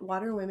Twitter at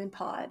Water Women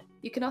Pod.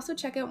 You can also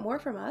check out more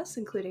from us,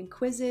 including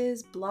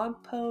quizzes,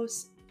 blog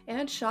posts,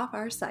 and shop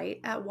our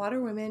site at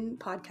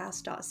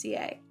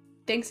waterwomenpodcast.ca.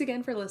 Thanks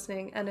again for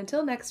listening, and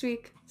until next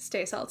week,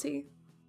 stay salty.